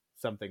might be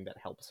something that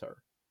helps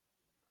her.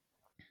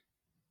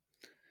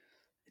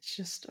 It's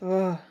just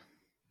so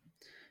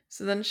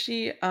then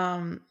she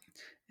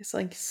is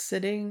like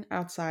sitting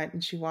outside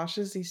and she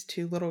watches these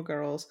two little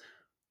girls.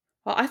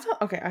 Well, I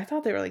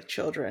thought they were like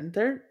children.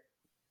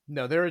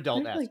 No, they're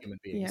adult They're ass like human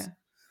beings. yeah.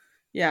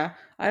 Yeah.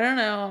 I don't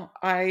know.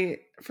 I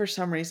for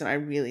some reason I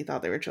really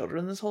thought they were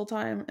children this whole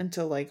time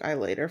until like I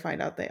later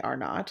find out they are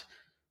not.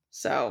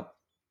 So,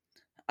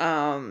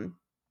 um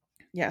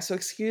yeah, so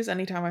excuse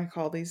anytime I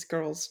call these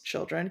girls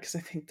children because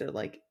I think they're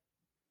like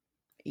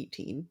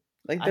 18.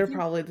 Like I they're think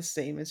probably the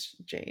same as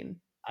Jane.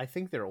 I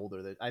think they're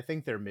older than I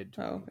think they're mid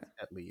Oh, 20s okay.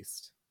 at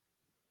least.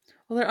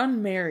 Well, they're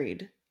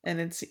unmarried, and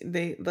it's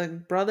they. The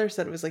brother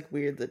said it was like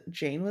weird that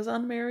Jane was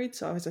unmarried,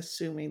 so I was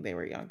assuming they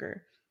were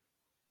younger.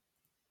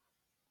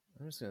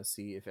 I'm just gonna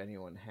see if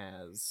anyone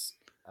has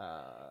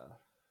uh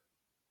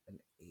an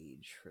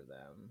age for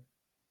them.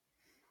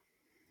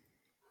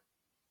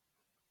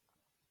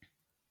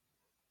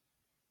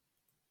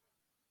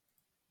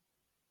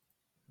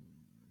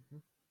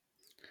 Mhm.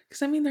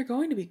 Because I mean, they're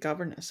going to be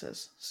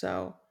governesses,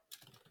 so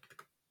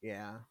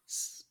Yeah.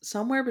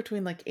 somewhere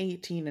between like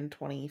 18 and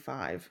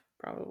 25,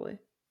 probably.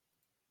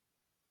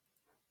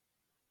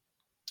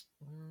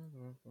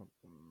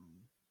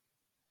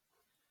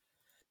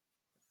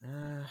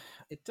 Uh,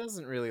 it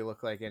doesn't really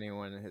look like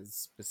anyone has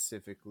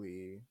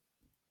specifically.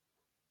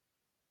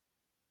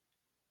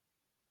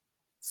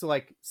 So,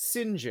 like,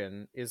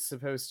 Sinjin is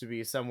supposed to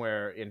be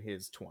somewhere in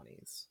his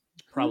 20s.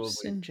 Who's Probably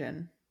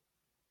Sinjin?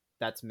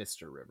 that's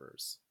Mr.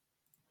 Rivers.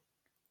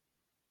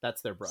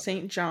 That's their brother.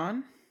 Saint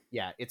John?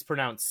 Yeah, it's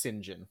pronounced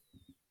Sinjin.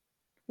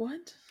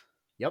 What?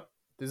 Yep.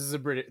 This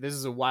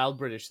is a wild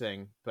British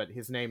thing, but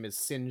his name is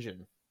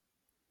Sinjin.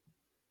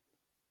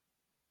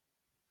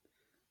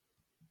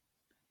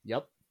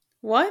 Yep.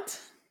 What?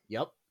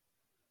 Yep.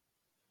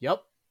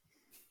 Yep.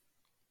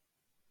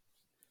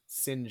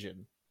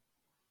 Sinjin.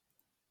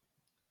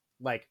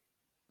 Like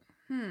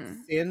Hmm.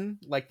 sin,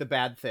 like the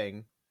bad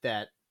thing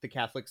that the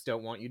Catholics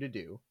don't want you to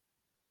do,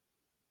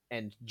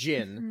 and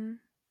gin, Hmm.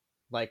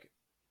 like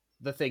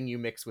the thing you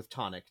mix with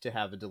tonic to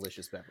have a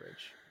delicious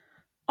beverage.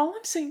 All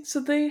I'm saying, so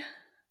they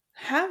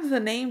have the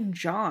name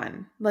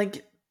John.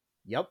 Like,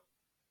 Yep.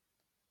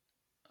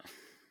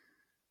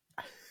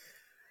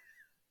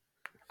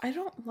 I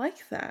don't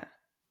like that.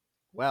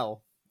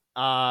 Well,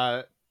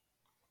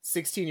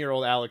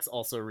 16-year-old Alex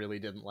also really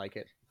didn't like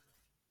it.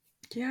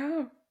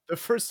 Yeah. The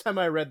first time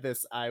I read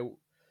this,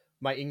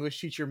 my English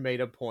teacher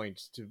made a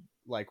point to,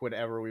 like,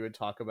 whenever we would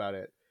talk about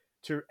it,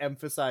 to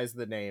emphasize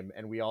the name,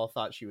 and we all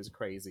thought she was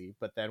crazy,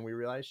 but then we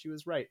realized she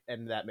was right,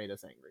 and that made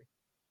us angry.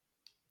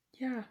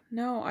 Yeah.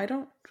 No, I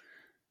don't.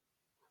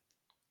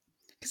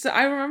 Because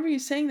I remember you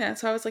saying that,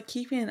 so I was like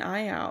keeping an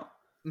eye out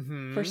for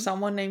Mm-hmm.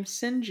 someone named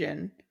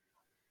Sinjin.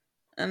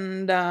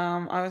 And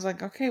I was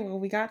like, okay, well,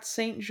 we got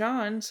Saint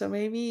John, so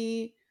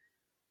maybe.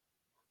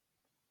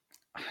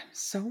 I'm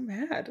so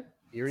mad.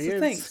 Here he So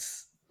is.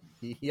 thanks.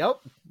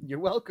 Yep, you're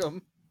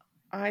welcome.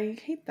 I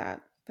hate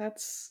that.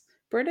 That's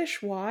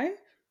British. Why?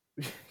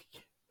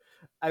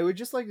 I would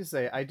just like to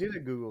say I did a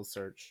Google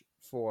search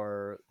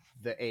for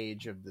the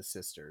age of the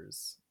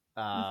sisters.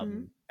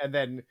 Mm-hmm. And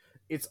then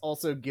it's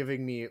also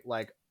giving me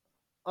like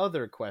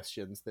other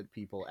questions that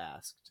people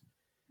asked.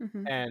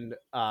 Mm-hmm. And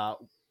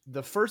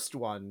the first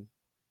one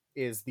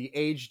is the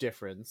age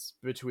difference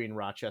between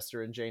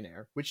Rochester and Jane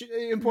Eyre, which is an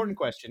Mm-hmm. important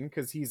question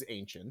because he's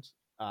ancient,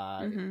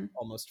 Mm-hmm.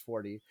 almost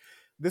 40.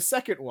 The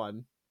second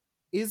one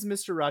is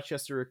Mr.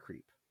 Rochester a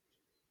creep?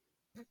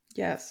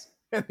 Yes.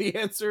 And the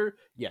answer,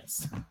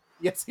 yes.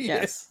 Yes, he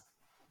is.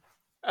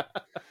 Yes.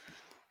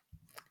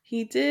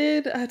 He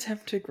did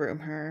attempt to groom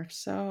her,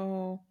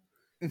 so.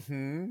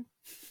 Mm-hmm.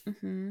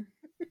 Mm-hmm.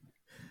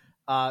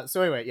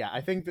 So anyway, yeah,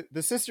 I think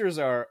the sisters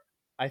are.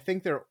 I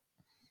think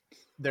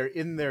they're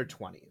in their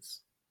 20s.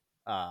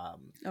 Okay.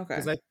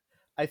 Because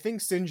I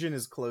think Sinjin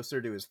is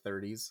closer to his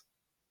 30s,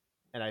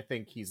 and I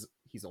think he's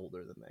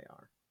older than they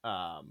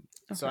are.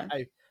 So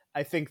Okay.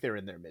 I think they're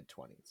in their mid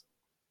 20s.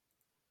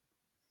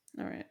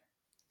 All right.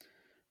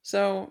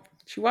 So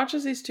she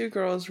watches these two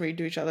girls read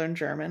to each other in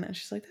German, and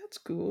she's like, "That's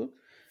cool."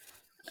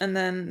 And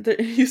then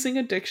they're using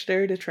a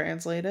dictionary to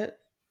translate it,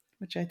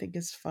 which I think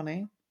is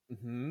funny.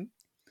 Mm-hmm.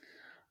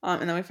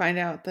 And then we find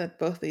out that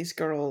both these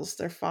girls,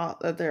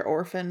 they're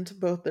orphaned.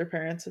 Both their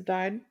parents have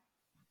died.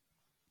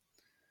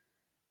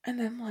 And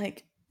then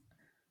like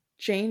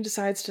Jane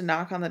decides to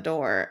knock on the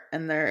door,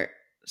 and their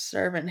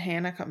servant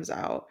Hannah comes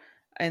out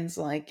and's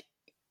like,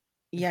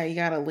 "Yeah, you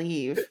gotta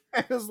leave."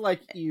 I was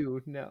like,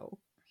 you no.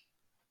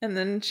 And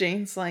then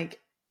Jane's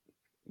like,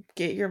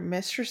 "Get your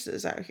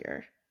mistresses out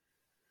here."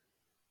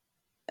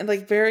 And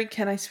like very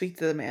can I speak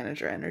to the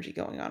manager energy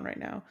going on right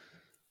now.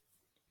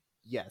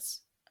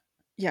 Yes,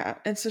 Yeah,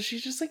 and so she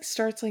just like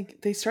starts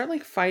like they start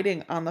like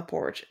fighting on the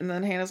porch, and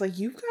then Hannah's like,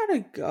 "You've got to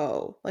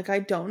go. Like I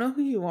don't know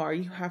who you are.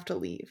 You have to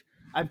leave."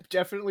 I'm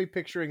definitely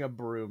picturing a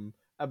broom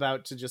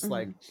about to just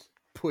like Mhm.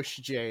 push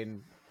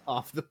Jane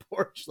off the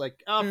porch,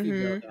 like off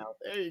you go Mhm. now.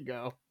 There you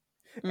go.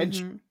 And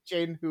Mhm.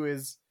 Jane, who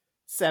is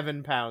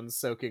 7 pounds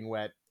soaking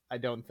wet, I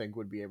don't think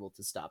would be able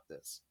to stop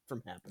this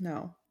from happening.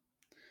 No.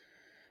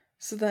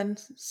 So then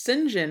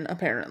Sinjin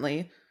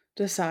apparently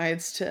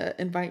decides to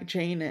invite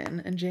Jane in,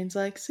 and Jane's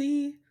like,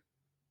 "See,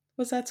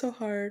 was that so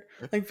hard?"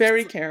 Like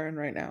very Karen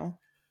right now.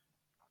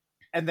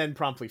 And then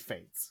promptly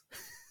faints.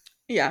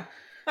 Yeah.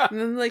 And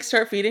then like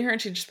start feeding her,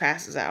 and she just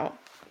passes out.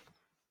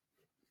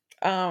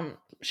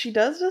 She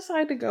does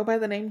decide to go by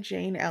the name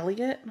Jane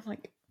Elliott. I'm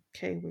like,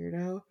 okay,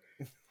 weirdo.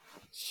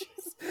 She's,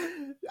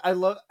 I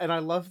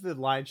love the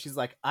line. She's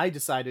like, I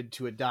decided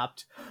to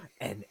adopt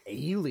an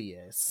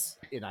alias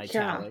in Yeah.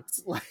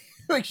 italics.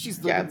 Like she's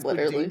Yeah, looking so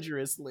literally.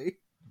 dangerously.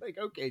 Like,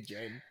 okay,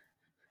 Jane.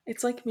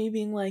 It's like me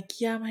being like,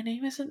 yeah, my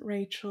name isn't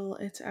Rachel,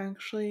 it's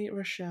actually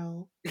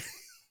Rochelle.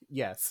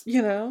 Yes.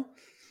 You know?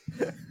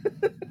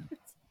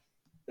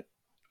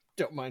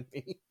 Don't mind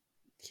me.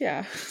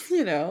 Yeah,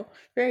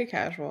 very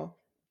casual.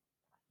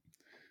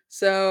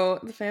 So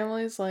the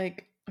family's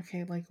like,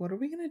 okay, like, what are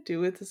we gonna do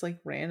with this, like,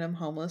 random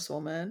homeless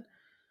woman?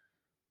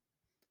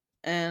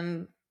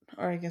 And,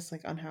 or I guess,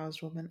 like,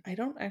 unhoused woman. I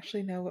don't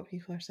actually know what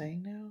people are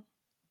saying now.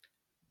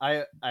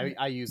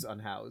 I use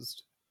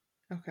unhoused.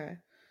 Okay.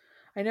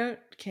 I know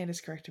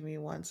Candace corrected me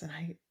once and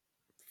I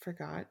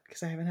forgot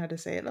because I haven't had to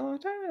say it in a long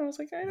time. I was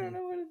like, I don't Mhm.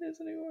 know what it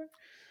is anymore.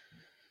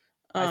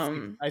 I stick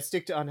Um, I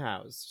stick to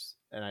unhoused,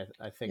 and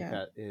I think yeah,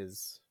 that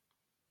is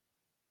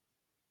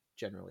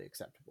generally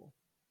acceptable.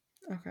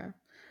 okay.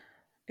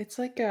 It's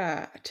like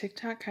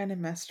TikTok kind of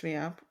messed me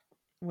up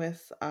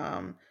with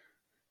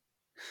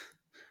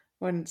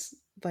when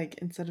like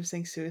instead of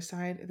saying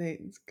suicide, they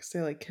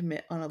say like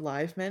commit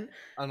unalivement,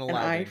 and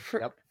Unaliving.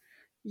 Yep.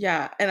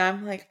 yeah, and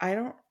I'm like I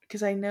don't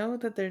because I know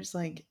that there's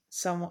like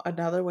some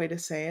another way to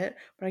say it,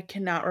 but I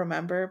cannot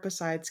remember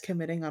besides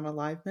committing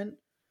unalivement.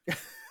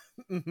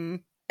 Hmm.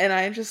 And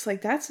I'm just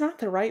like, that's not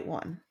the right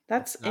one.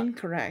 That's That's not.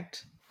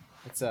 incorrect.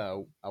 It's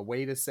a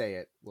way to say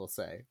it. We'll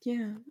say.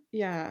 Yeah.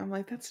 Yeah. I'm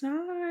like, that's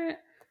not.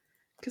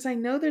 Because I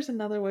know there's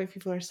another way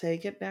people are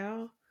saying it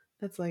now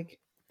that's like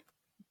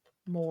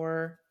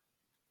more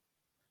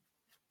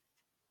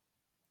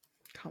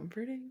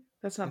comforting.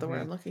 That's not the word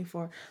Hmm. I'm looking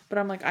for. But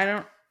I'm like, I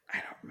don't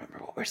remember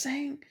what we're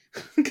saying.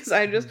 Because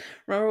I just Hmm.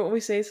 remember what we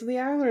say, so the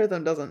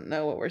algorithm doesn't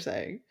know what we're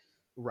saying.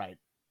 Right.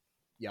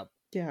 Yep.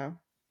 Yeah.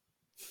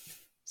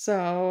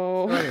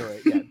 So. So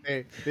anyway,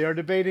 yeah, they are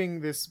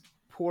debating this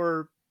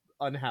poor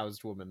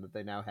unhoused woman that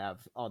they now have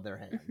on their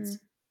hmm hands.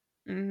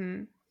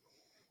 hmm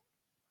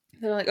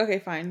They're like, okay,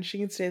 fine. She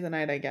can stay the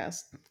night, I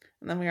guess.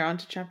 And then we are on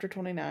to chapter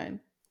 29.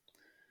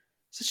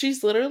 So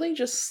she's literally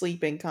just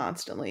sleeping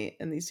constantly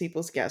in these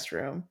people's guest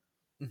room.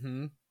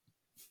 Hmm.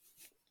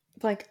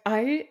 Like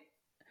I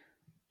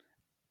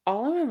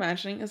all I'm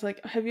imagining is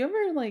like have you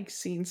ever like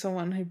seen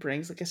someone who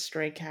brings like a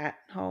stray cat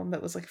home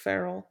that was like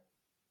feral?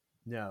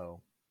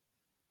 No.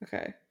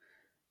 Okay.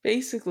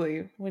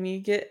 Basically, when you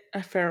get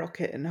a feral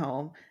kitten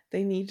home,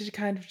 they need to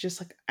kind of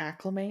just like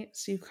acclimate.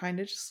 So you kind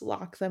of just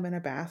lock them in a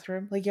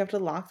bathroom. Like you have to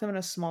lock them in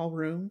a small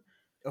room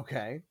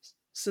Okay.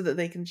 so that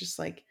they can just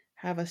like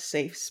have a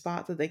safe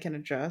spot that they can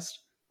adjust.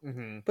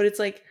 Hmm. But it's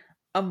like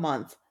a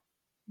month.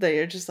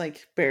 They're just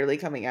like barely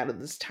coming out of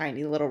this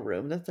tiny little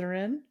room that they're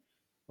in.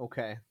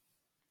 Okay.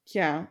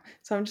 Yeah.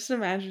 So I'm just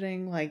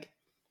imagining like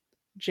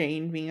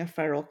Jane being a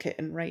feral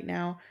kitten right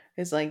now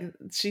is like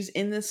she's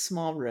in this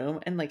small room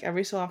and like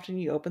every so often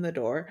you open the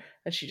door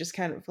and she just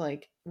kind of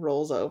like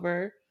rolls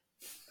over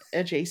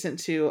adjacent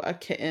to a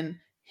kitten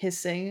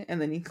hissing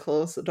and then you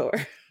close the door.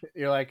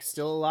 You're like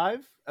still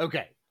alive?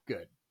 Okay.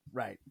 Good.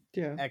 Right.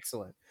 Yeah.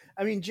 Excellent.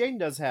 I mean, Jane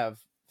does have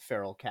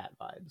feral cat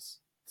vibes,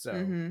 so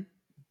Mhm.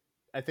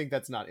 I think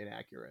that's not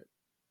inaccurate.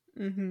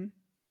 Mhm.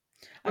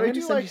 But I'm I going to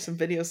do send you like. some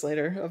videos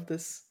later of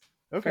this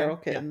Okay. feral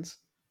Yeah. kittens.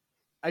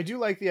 I do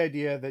like the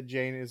idea that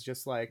Jane is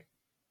just like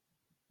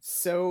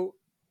so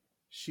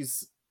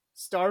she's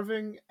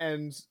starving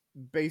and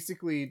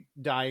basically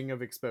dying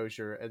of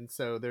exposure, and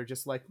so they're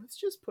just like, let's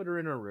just put her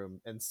in her room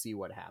and see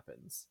what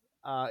happens.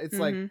 It's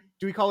like, Mhm.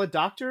 do we call a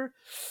doctor?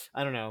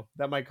 I don't know.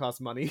 That might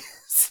cost money.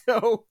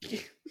 So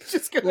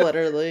just gonna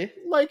Literally.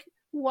 like,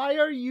 why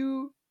are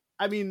you?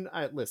 I mean,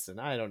 listen.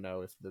 I don't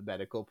know if the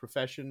medical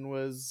profession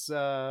was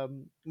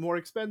more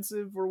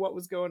expensive or what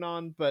was going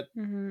on, but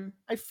Mhm.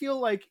 I feel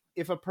like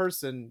if a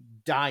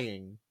person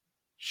dying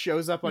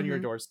shows up on your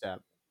Mhm.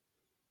 doorstep,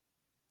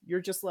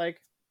 you're just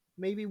like,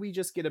 maybe we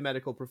just get a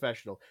medical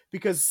professional,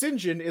 because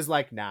Sinjin is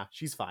like, nah,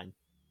 she's fine.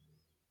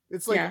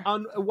 It's like, Yeah.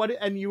 on what,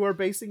 and you are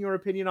basing your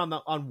opinion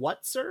on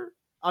what, sir?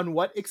 On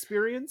what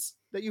experience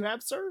that you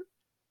have, sir?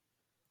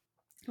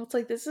 Well, it's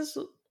like this is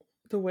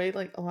the way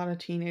like a lot of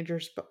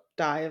teenagers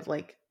die of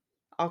like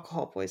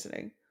alcohol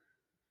poisoning.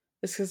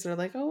 It's because they're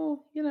like,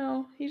 oh,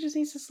 he just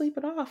needs to sleep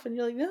it off, and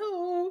you're like,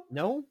 no,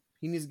 No,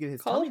 he needs to get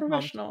his call a tummy pumped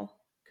professional.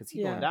 because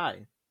he gonna Yeah,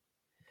 die.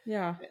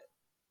 yeah.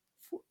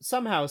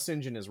 Somehow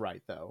Sinjin is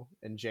right though,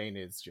 and Jane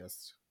is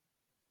just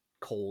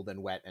cold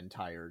and wet and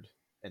tired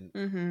and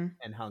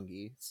Mm-hmm.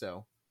 hungry.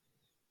 So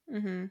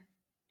Mm-hmm.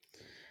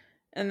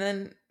 And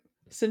then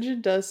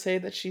Sinjin does say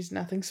that she's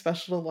nothing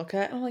special to look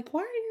at. And I'm like,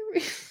 why are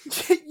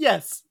you?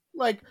 yes,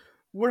 like,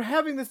 we're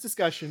having this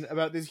discussion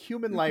about this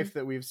human mm-hmm. life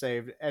that we've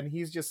saved, and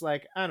he's just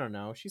like, I don't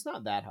know, she's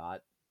not that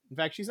hot. In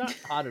fact, she's not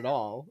hot at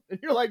all. And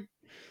you're like,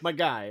 my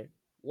guy,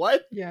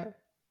 what? Yeah.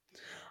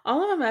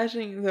 All I'm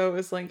imagining though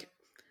is like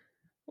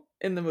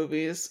in the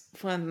movies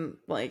when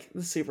like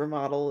the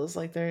supermodel is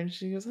like there and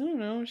she goes, I don't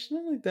know, she's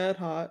not like that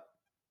hot.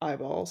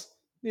 Eyeballs,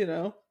 you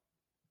know.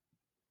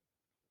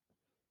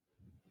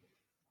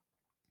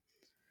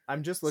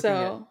 I'm just looking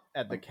So,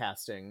 at the oh,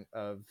 casting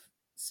of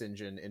St.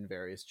 John in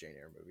various Jane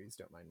Eyre movies.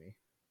 Don't mind me.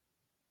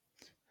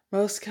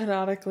 Most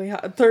canonically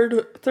hot.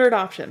 Third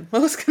option.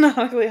 Most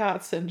canonically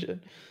hot St.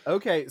 John.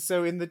 Okay,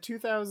 so in the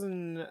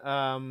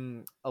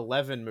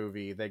 2011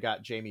 movie, they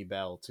got Jamie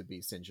Bell to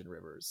be St. John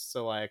Rivers.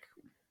 So like,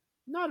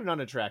 not an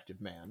unattractive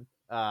man.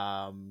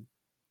 I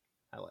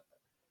like.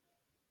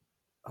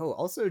 Oh,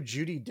 also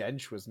Judi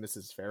Dench was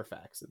Mrs.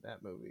 Fairfax in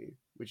that movie,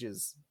 which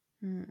is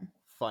Hmm.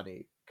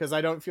 funny because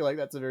I don't feel like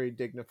that's a very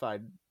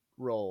dignified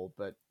role,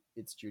 but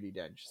it's Judi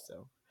Dench.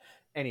 So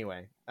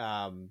anyway,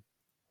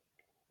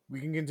 we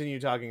can continue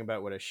talking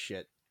about what a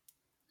shit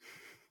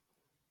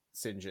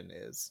St. John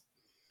is.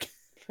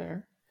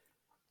 Fair.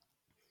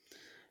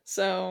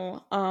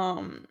 So,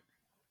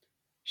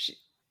 she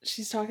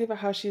she's talking about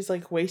how she's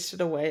like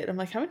wasted away, and I'm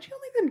like, haven't you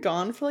only been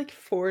gone for like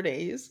 4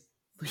 days?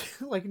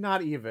 Like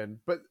not even,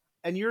 but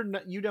and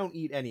you don't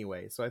eat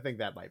anyway, so I think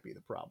that might be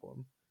the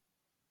problem.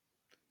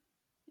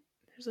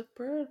 There's a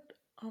bird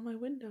on my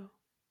window.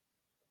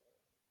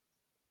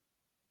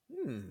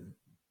 Hmm.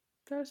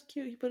 That was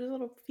cute. He put his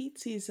little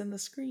feetsies in the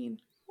screen.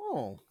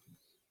 Oh.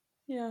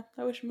 Yeah,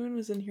 I wish Moon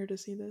was in here to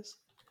see this.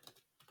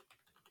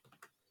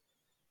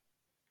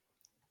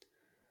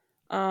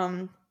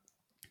 Um,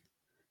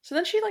 so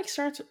then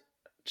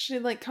she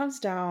like comes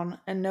down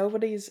and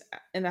nobody's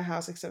in the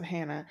house except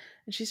Hannah,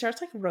 and she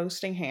starts like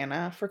roasting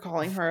Hannah for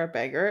calling her a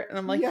beggar, and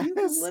I'm like, you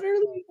Yes.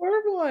 literally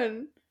were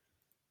one.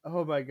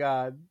 Oh my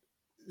god.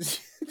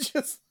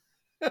 Just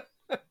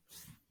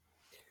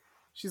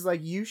she's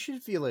like, you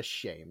should feel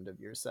ashamed of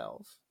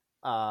yourself,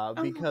 Um,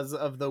 because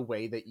of the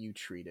way that you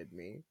treated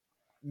me,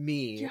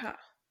 yeah,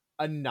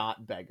 a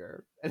not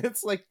beggar. And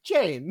it's like,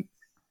 Jane,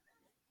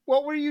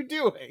 what were you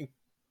doing?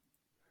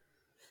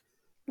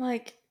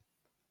 like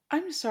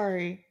I'm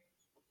sorry,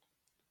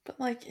 but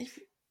like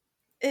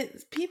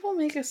if people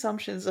make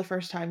assumptions the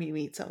first time you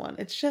meet someone,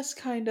 it's just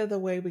kind of the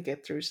way we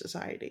get through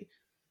society.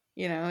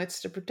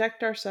 It's to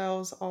protect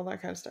ourselves, all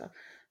that kind of stuff.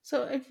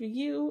 So if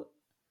you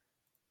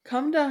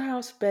come to a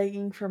house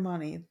begging for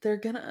money, they're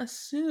going to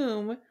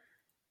assume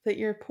that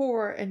you're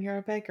poor and you're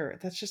a beggar.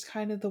 That's just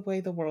kind of the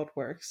way the world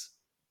works,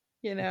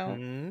 you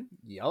know?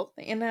 Yep.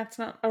 And that's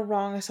not a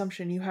wrong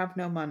assumption. You have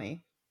no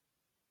money.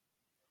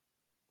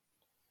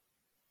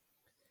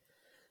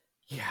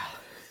 Yeah.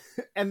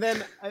 And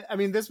then I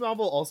mean, this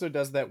novel also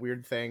does that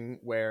weird thing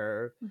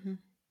where Hmm.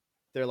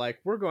 they're like,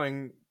 we're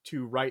going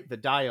to write the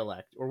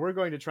dialect, or we're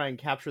going to try and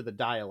capture the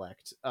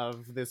dialect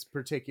of this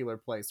particular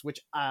place, which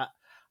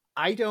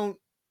I don't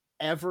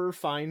ever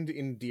find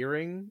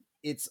endearing.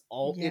 It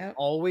Yep.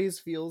 always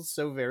feels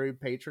so very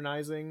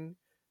patronizing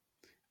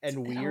and It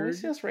always weird.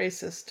 feels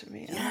racist to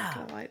me. I'm not Yeah.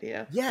 going to lie to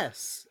you.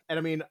 Yes. And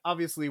I mean,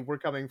 obviously we're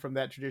coming from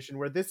that tradition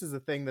where this is a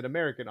thing that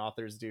American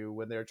authors do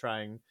when they're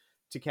trying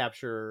to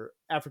capture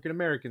African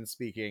American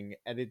speaking,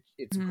 and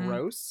it's Hmm.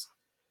 gross.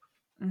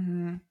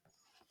 Hmm.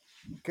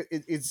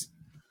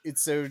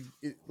 It's so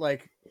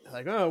like,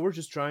 oh, we're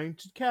just trying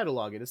to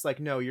catalog it. It's like,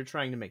 no, you're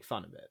trying to make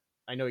fun of it.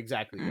 I know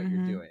exactly what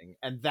you're Hmm. doing,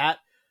 and that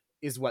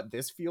is what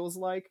this feels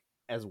like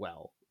as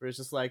well. Where it's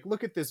just like,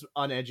 look at this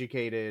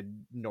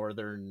uneducated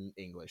Northern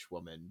English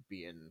woman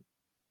being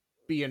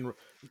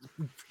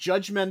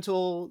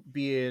judgmental,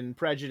 being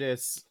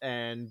prejudiced,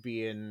 and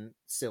being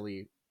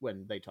silly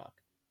when they talk.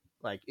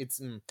 Like I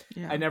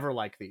Yeah. never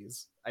like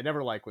these. I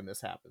never like when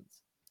this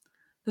happens.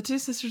 The two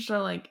sisters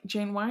are like,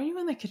 Jane, why are you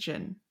in the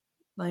kitchen?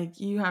 Like,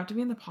 you have to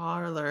be in the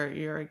parlor.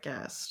 You're a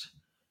guest.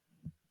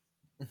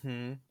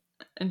 Mm-hmm.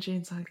 And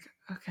Jane's like,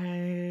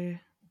 okay.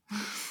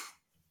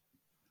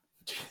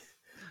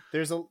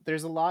 There's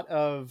a lot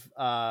of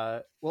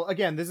well,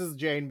 again, this is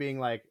Jane being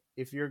like,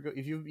 if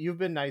you've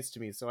been nice to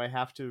me, so I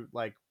have to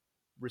like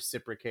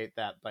reciprocate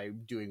that by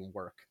doing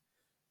work.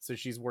 So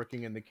she's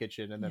working in the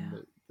kitchen, and then Yeah.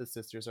 the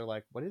sisters are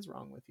like, what is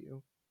wrong with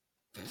you?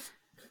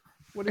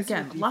 What is your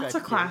Again, lots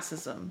defect of here?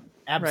 classism right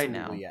Absolutely,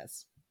 now.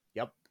 yes.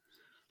 Yep.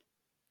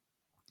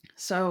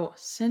 So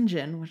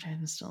Sinjin, which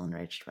I'm still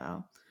enraged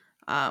about,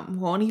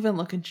 won't even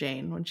look at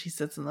Jane when she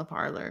sits in the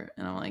parlor.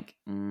 And I'm like,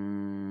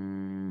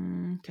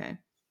 okay,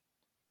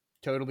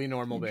 Totally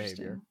normal behavior.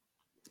 interesting.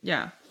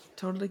 Yeah,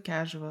 totally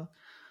casual.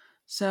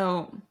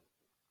 So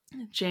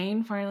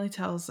Jane finally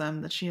tells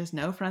them that she has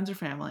no friends or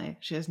family.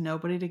 She has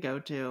nobody to go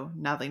to,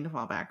 nothing to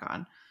fall back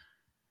on.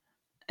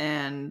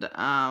 And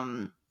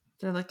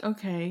they're like,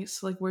 okay,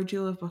 so like, where'd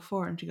you live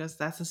before? And she goes,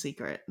 that's a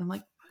secret. And I'm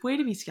like, way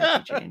to be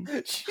sketchy, Jane.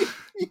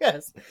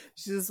 Yes.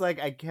 She's just like,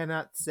 I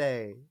cannot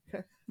say.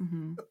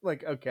 Mm-hmm.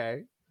 Like,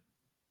 okay.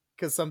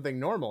 Because something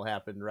normal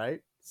happened, right?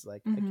 It's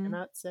like, I Mm-hmm.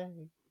 cannot say.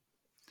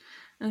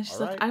 And All she's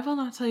like, right. I will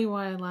not tell you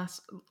why I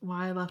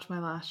left my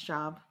last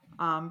job.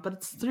 But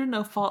it's through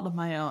no fault of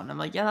my own. I'm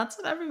like, yeah, that's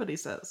what everybody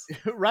says.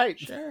 Right.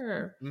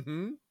 Sure.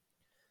 Mm-hmm.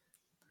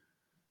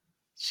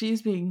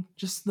 She's being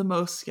just the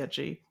most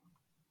sketchy.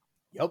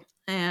 Yep.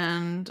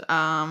 And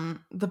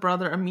the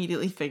brother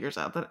immediately figures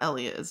out that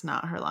Elliot is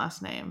not her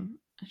last name.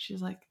 And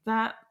she's like,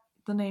 the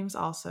name's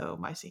also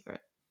my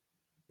secret.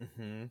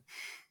 Mm-hmm.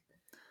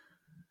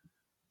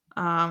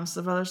 So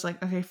the brother's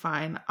like, okay,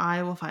 fine,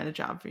 I will find a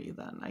job for you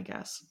then, I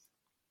guess.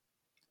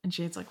 And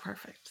Jane's like,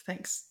 perfect,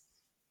 thanks.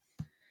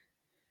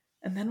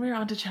 And then we're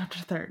on to chapter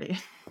 30.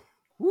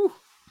 Woo.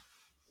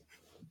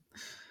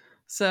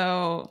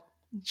 So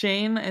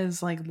Jane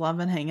is like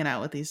loving hanging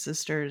out with these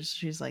sisters.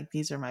 She's like,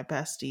 these are my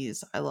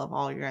besties. I love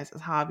all your guys'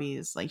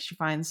 hobbies. Like, she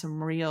finds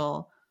some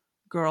real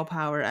girl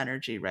power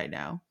energy right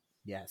now.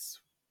 Yes,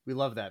 we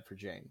love that for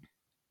Jane.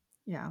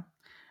 Yeah.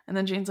 And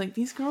then Jane's like,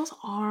 these girls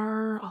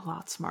are a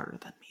lot smarter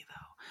than me,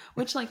 though.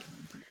 Which, like,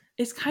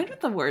 is kind of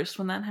the worst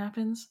when that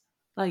happens.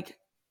 Like,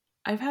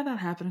 I've had that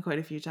happen quite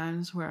a few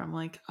times where I'm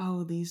like,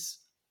 oh,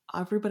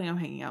 everybody I'm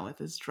hanging out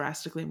with is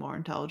drastically more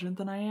intelligent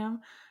than I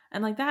am.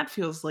 And like that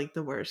feels like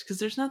the worst because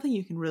there's nothing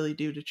you can really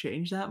do to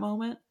change that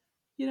moment.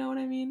 You know what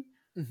I mean?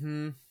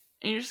 Mm-hmm.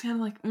 And you're just kind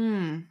of like,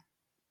 And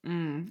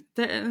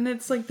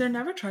it's like they're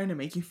never trying to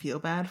make you feel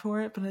bad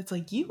for it, but it's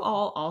like you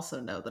all also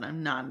know that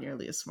I'm not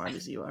nearly as smart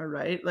as you are,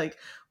 right? Like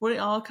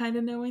we're all kind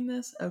of knowing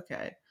this.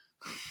 Okay.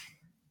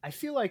 I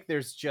feel like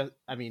there's just,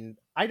 I mean,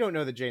 I don't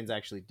know that Jane's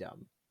actually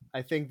dumb.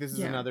 I think this is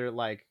Yeah. another,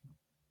 like,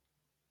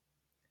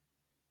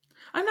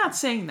 I'm not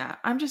saying that.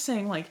 I'm just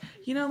saying, like,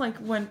 like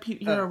when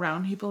you're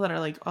around people that are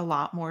like a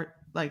lot more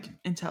like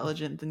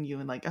intelligent than you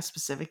in like a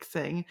specific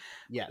thing,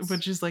 yes.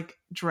 which is like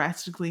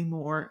drastically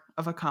more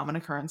of a common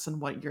occurrence than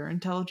what you're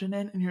intelligent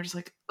in, and you're just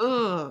like,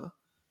 ugh.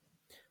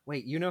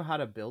 Wait, you know how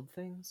to build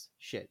things?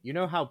 Shit. You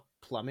know how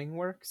plumbing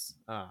works?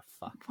 Ah,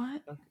 fuck.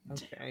 What?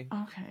 Okay.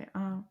 Okay.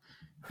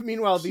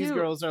 Meanwhile, these Cute.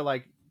 girls are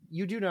like,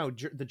 you do know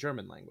the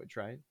German language,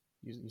 right?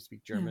 You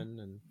speak Yeah. German,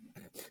 and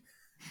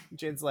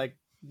Jane's like,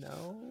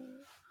 no.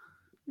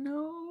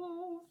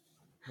 No.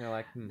 They're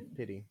like,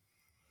 pity.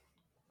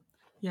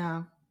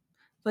 Yeah.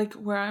 Like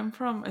where I'm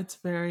from, it's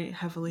very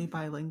heavily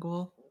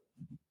bilingual.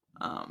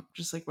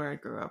 Just like where I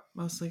grew up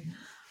mostly.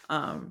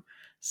 Um,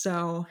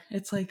 so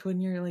it's like when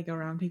you're like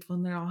around people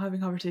and they're all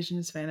having conversation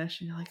in Spanish,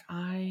 and you're like,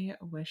 I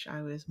wish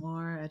I was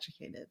more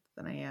educated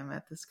than I am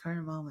at this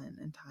current moment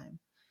in time.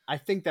 I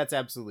think that's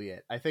absolutely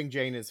it. I think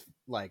Jane is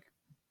like,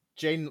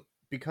 Jane,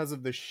 because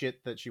of the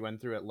shit that she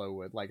went through at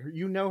Lowood, like,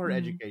 you know, her Mm-hmm.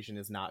 education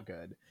is not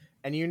good.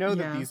 And you know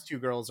that Yeah. these two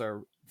girls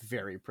are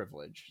very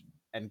privileged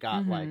and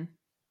got like Mm-hmm.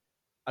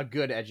 a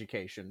good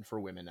education for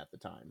women at the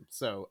time.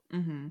 So,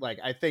 Mm-hmm. like,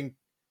 I think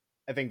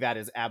that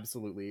is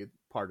absolutely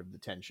part of the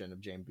tension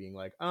of Jane being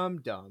like,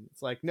 I'm dumb.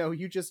 It's like, no,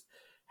 you just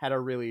had a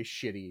really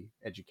shitty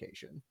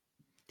education.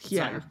 It's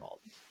not your Yeah.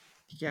 fault.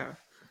 Yeah.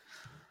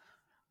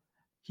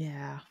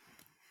 Yeah.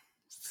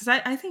 Because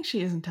I think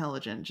she is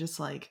intelligent, just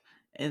like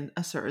in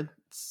a certain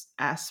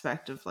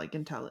aspect of like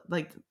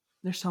like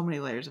there's so many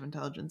layers of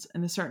intelligence.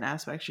 In a certain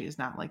aspect, she is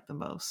not like the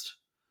most,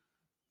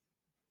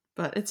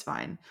 but it's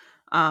fine.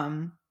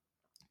 Um,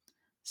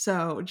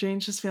 so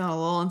Jane's just feeling a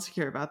little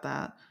insecure about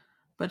that,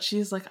 but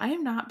she's like, I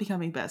am not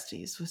becoming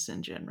besties with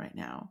Sinjin right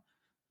now.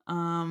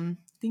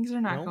 Things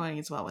are not No? going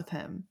as well with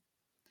him.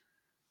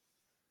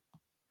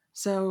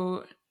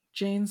 So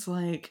Jane's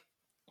like,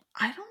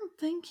 I don't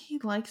think he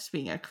likes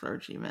being a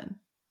clergyman.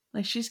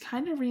 Like she's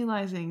kind of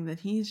realizing that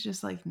he's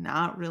just like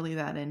not really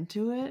that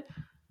into it.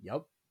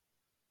 Yep.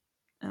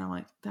 And I'm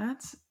like,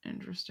 that's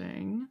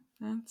interesting.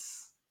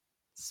 That's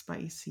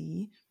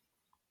spicy.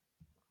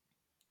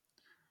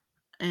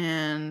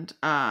 And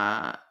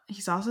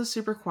he's also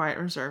super quiet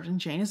and reserved, and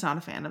Jane is not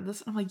a fan of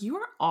this. I'm like, you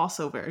are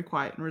also very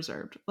quiet and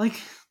reserved. Like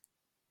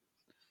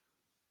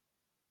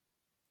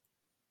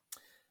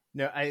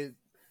No,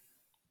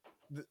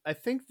 I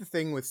think the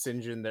thing with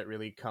Sinjin that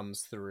really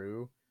comes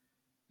through,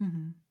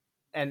 mm-hmm.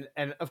 and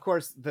of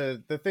course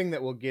the thing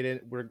that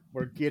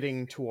we're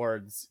getting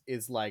towards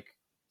is like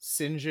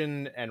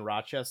Sinjin and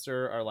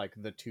Rochester are like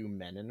the two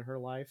men in her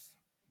life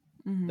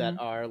that Mm-hmm.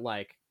 are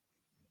like,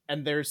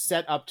 and they're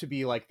set up to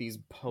be like these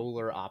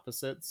polar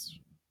opposites,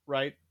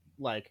 right?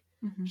 Like,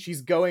 Mm-hmm.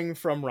 she's going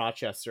from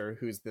Rochester,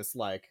 who's this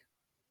like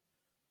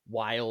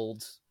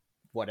wild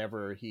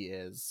whatever he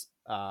is,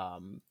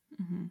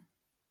 Mm-hmm.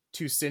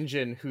 to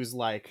Sinjin, who's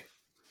like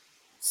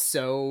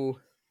so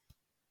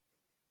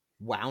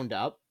wound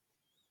up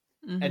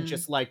and Mm-hmm.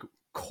 just like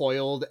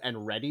coiled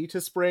and ready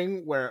to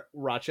spring, where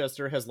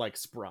Rochester has like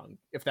sprung,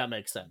 if that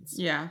makes sense.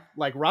 Yeah.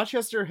 Like,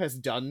 Rochester has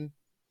done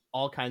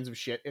all kinds of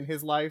shit in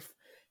his life,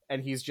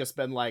 and he's just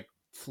been like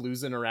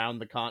floozing around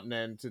the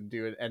continent to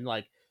do it. And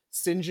like,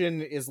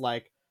 Sinjin is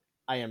like,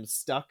 I am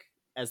stuck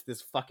as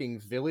this fucking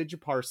village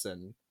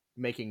parson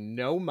making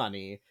no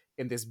money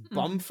in this Mm-hmm.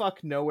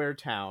 bumfuck nowhere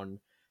town,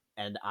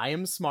 and I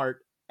am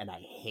smart and I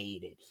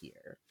hate it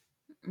here.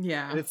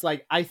 Yeah. And it's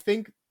like, I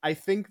think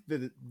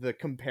the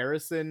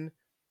comparison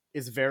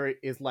is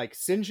like,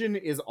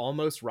 Sinjin is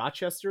almost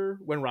Rochester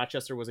when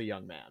Rochester was a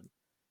young man,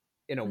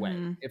 in a way,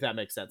 Mm-hmm. if that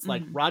makes sense.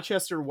 Like, Mm-hmm.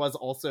 Rochester was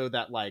also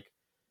that, like,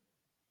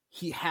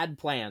 he had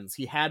plans,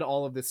 he had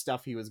all of this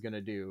stuff he was going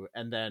to do,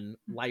 and then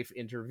life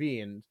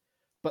intervened.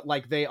 But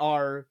like, they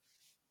are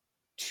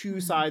two Mm-hmm.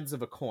 sides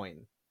of a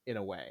coin in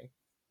a way.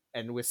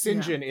 And with Yeah.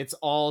 Sinjin, it's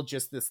all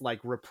just this like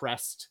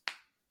repressed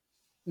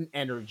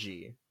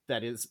energy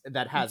that has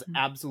Mm-hmm.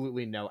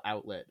 absolutely no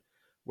outlet,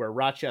 where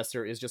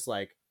Rochester is just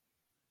like,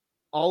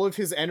 all of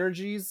his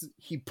energies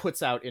he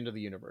puts out into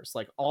the universe.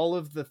 Like all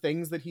of the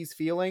things that he's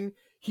feeling,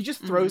 he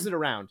just throws it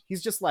around.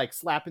 He's just like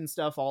slapping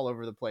stuff all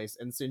over the place.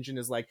 And Sinjin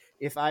is like,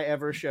 if I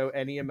ever show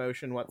any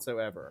emotion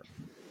whatsoever,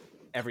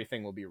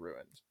 everything will be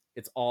ruined.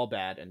 It's all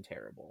bad and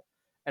terrible.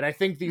 And I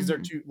think these are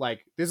two,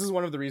 like, this is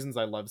one of the reasons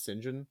I love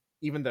Sinjin,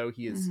 even though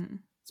he is,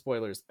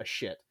 spoilers, a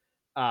shit.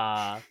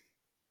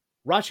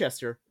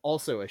 Rochester,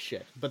 also a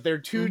shit. But they're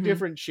two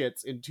different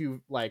shits in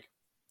two, like,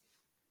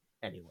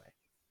 anyway.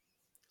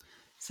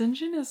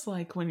 Sinjin is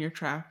like when you're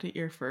trapped at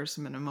your first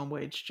minimum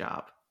wage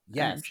job.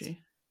 Yes.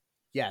 Energy.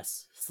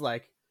 Yes. It's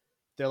like,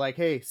 they're like,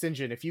 hey,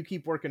 Sinjin, if you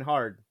keep working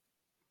hard,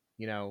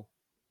 you know,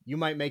 you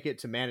might make it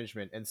to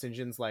management. And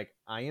Sinjin's like,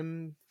 I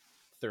am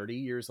 30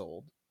 years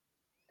old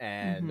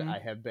and I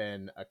have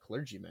been a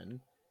clergyman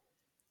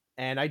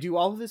and I do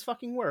all of this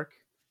fucking work.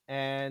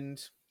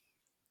 And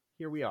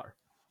here we are.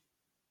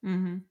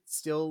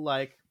 Still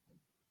like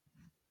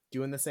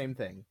doing the same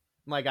thing.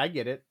 Like, I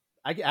get it.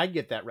 I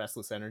get that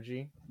restless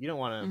energy. You don't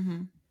want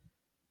to.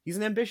 He's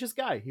an ambitious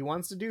guy. He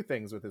wants to do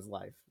things with his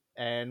life.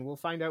 And we'll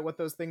find out what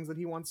those things that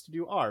he wants to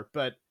do are.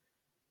 But,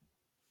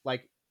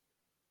 like,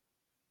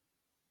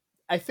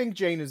 I think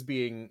Jane is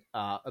being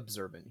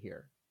observant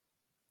here.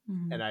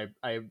 And I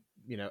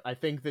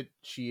think that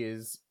she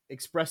is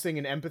expressing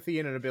an empathy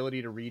and an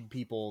ability to read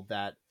people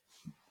that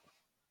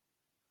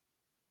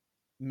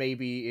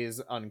maybe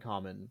is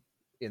uncommon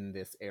in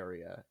this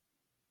area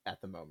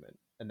at the moment.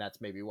 And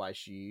that's maybe why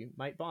she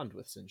might bond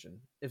with Sinjin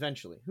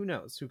eventually. Who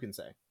knows? Who can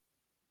say?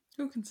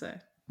 Who can say?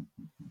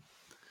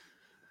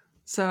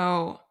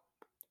 So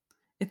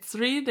it's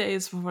 3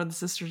 days before the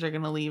sisters are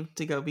going to leave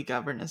to go be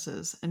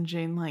governesses. And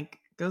Jane like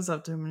goes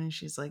up to him and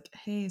she's like,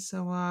 hey,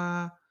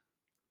 so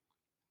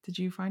did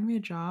you find me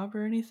a job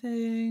or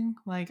anything?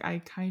 Like, I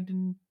kind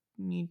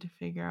of need to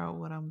figure out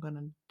what I'm going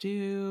to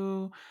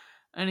do.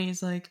 And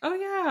he's like, oh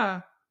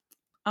yeah,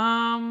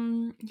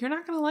 you're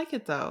not going to like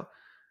it though.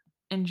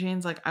 And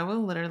Jane's like, I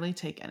will literally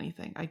take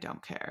anything. I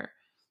don't care.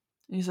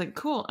 And he's like,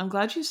 cool. I'm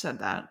glad you said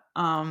that.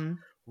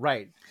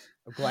 Right.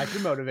 I'm glad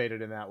you're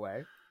motivated in that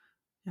way.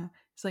 Yeah.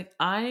 It's like,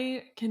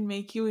 I can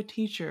make you a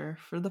teacher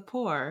for the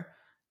poor.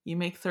 You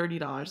make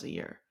 $30 a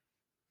year.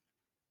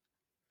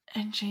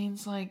 And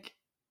Jane's like,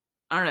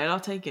 all right, I'll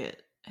take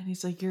it. And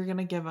he's like, you're going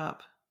to give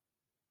up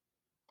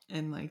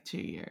in like 2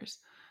 years.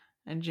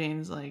 And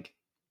Jane's like,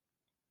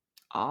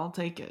 I'll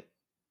take it.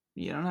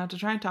 You don't have to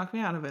try and talk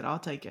me out of it. I'll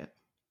take it.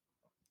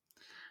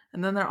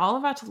 And then they're all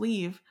about to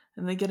leave,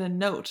 and they get a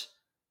note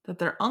that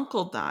their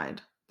uncle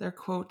died. Their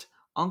quote,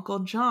 Uncle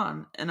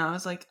John. And I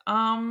was like,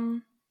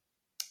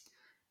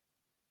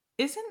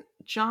 isn't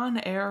John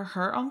Eyre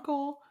her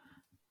uncle?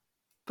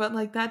 But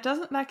like that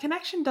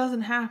connection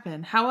doesn't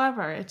happen.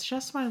 However, it's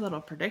just my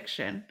little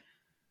prediction.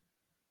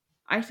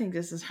 I think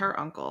this is her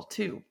uncle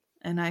too,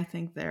 and I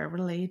think they're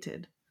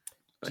related.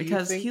 Do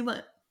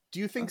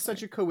you think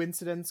such a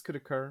coincidence could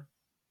occur?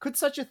 Could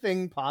such a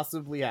thing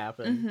possibly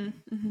happen?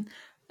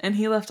 And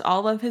he left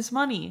all of his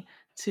money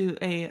to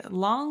a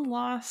long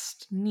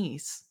lost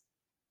niece.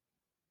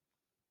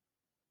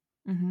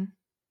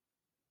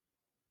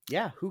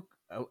 Yeah, who?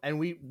 Oh, and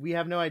we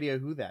have no idea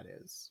who that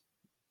is.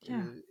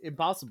 Yeah,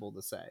 impossible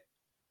to say.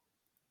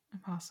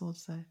 Impossible to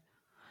say.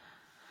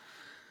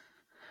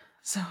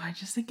 So I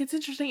just think it's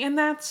interesting, and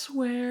that's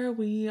where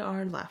we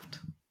are left.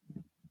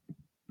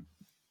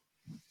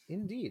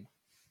 Indeed.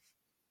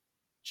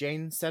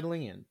 Jane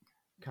settling in,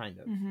 kind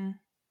of.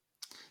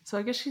 So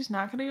I guess she's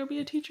not going to go be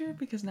a teacher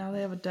because now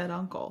they have a dead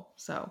uncle.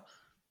 So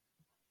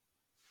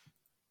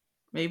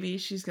maybe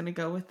she's going to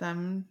go with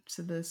them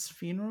to this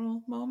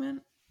funeral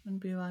moment and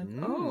be like,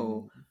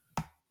 oh,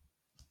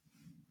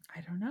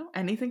 I don't know.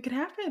 Anything could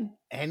happen.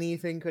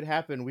 Anything could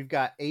happen. We've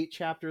got 8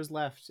 chapters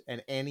left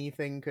and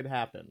anything could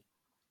happen.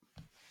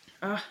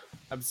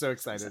 I'm so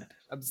excited.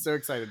 I'm so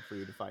excited for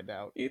you to find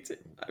out. Me too.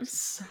 I'm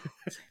so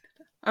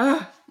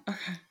excited.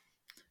 Okay.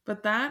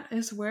 But that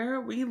is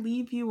where we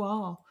leave you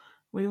all.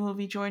 We will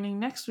be joining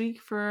next week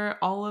for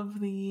all of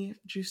the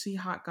juicy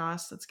hot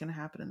goss that's going to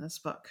happen in this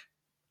book.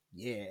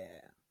 Yeah.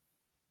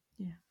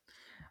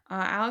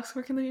 Alex,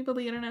 where can the people of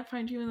the internet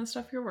find you and the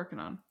stuff you're working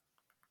on?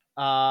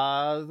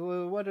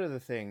 What are the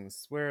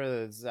things? Where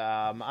is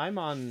I'm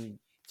on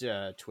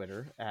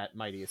Twitter at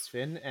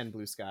MightiestFinn and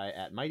Blue Sky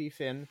at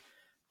MightyFinn.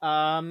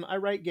 I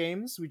write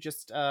games. We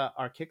just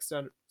our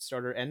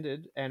Kickstarter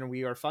ended and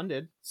we are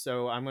funded,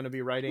 so I'm going to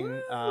be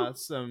writing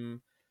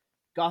some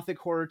Gothic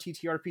horror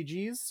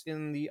TTRPGs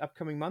in the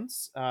upcoming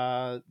months.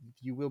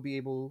 You will be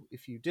able,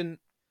 if you didn't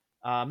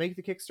make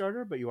the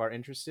Kickstarter but you are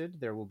interested,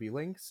 there will be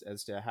links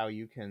as to how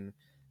you can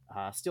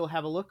still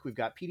have a look. We've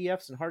got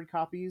PDFs and hard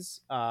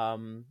copies, so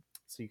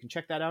you can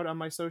check that out on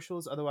my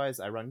socials. Otherwise,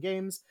 I run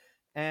games,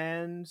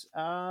 and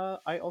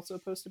I also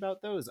post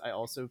about those. I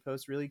also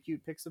post really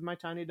cute pics of my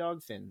tiny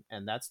dog Finn,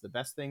 and that's the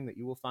best thing that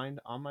you will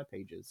find on my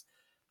pages.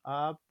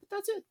 But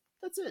that's it.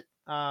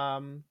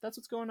 That's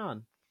what's going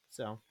on.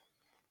 So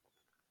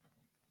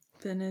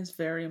Finn is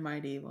very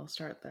mighty. We'll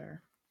start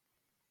there.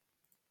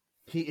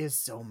 He is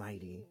so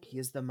mighty. He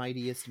is the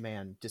mightiest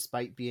man,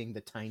 despite being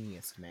the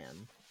tiniest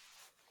man.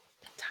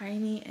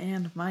 Tiny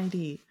and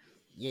mighty.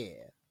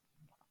 Yeah.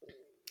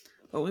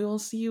 But we will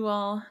see you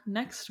all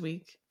next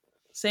week.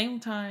 Same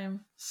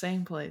time,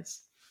 same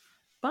place.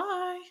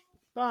 Bye.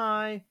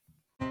 Bye.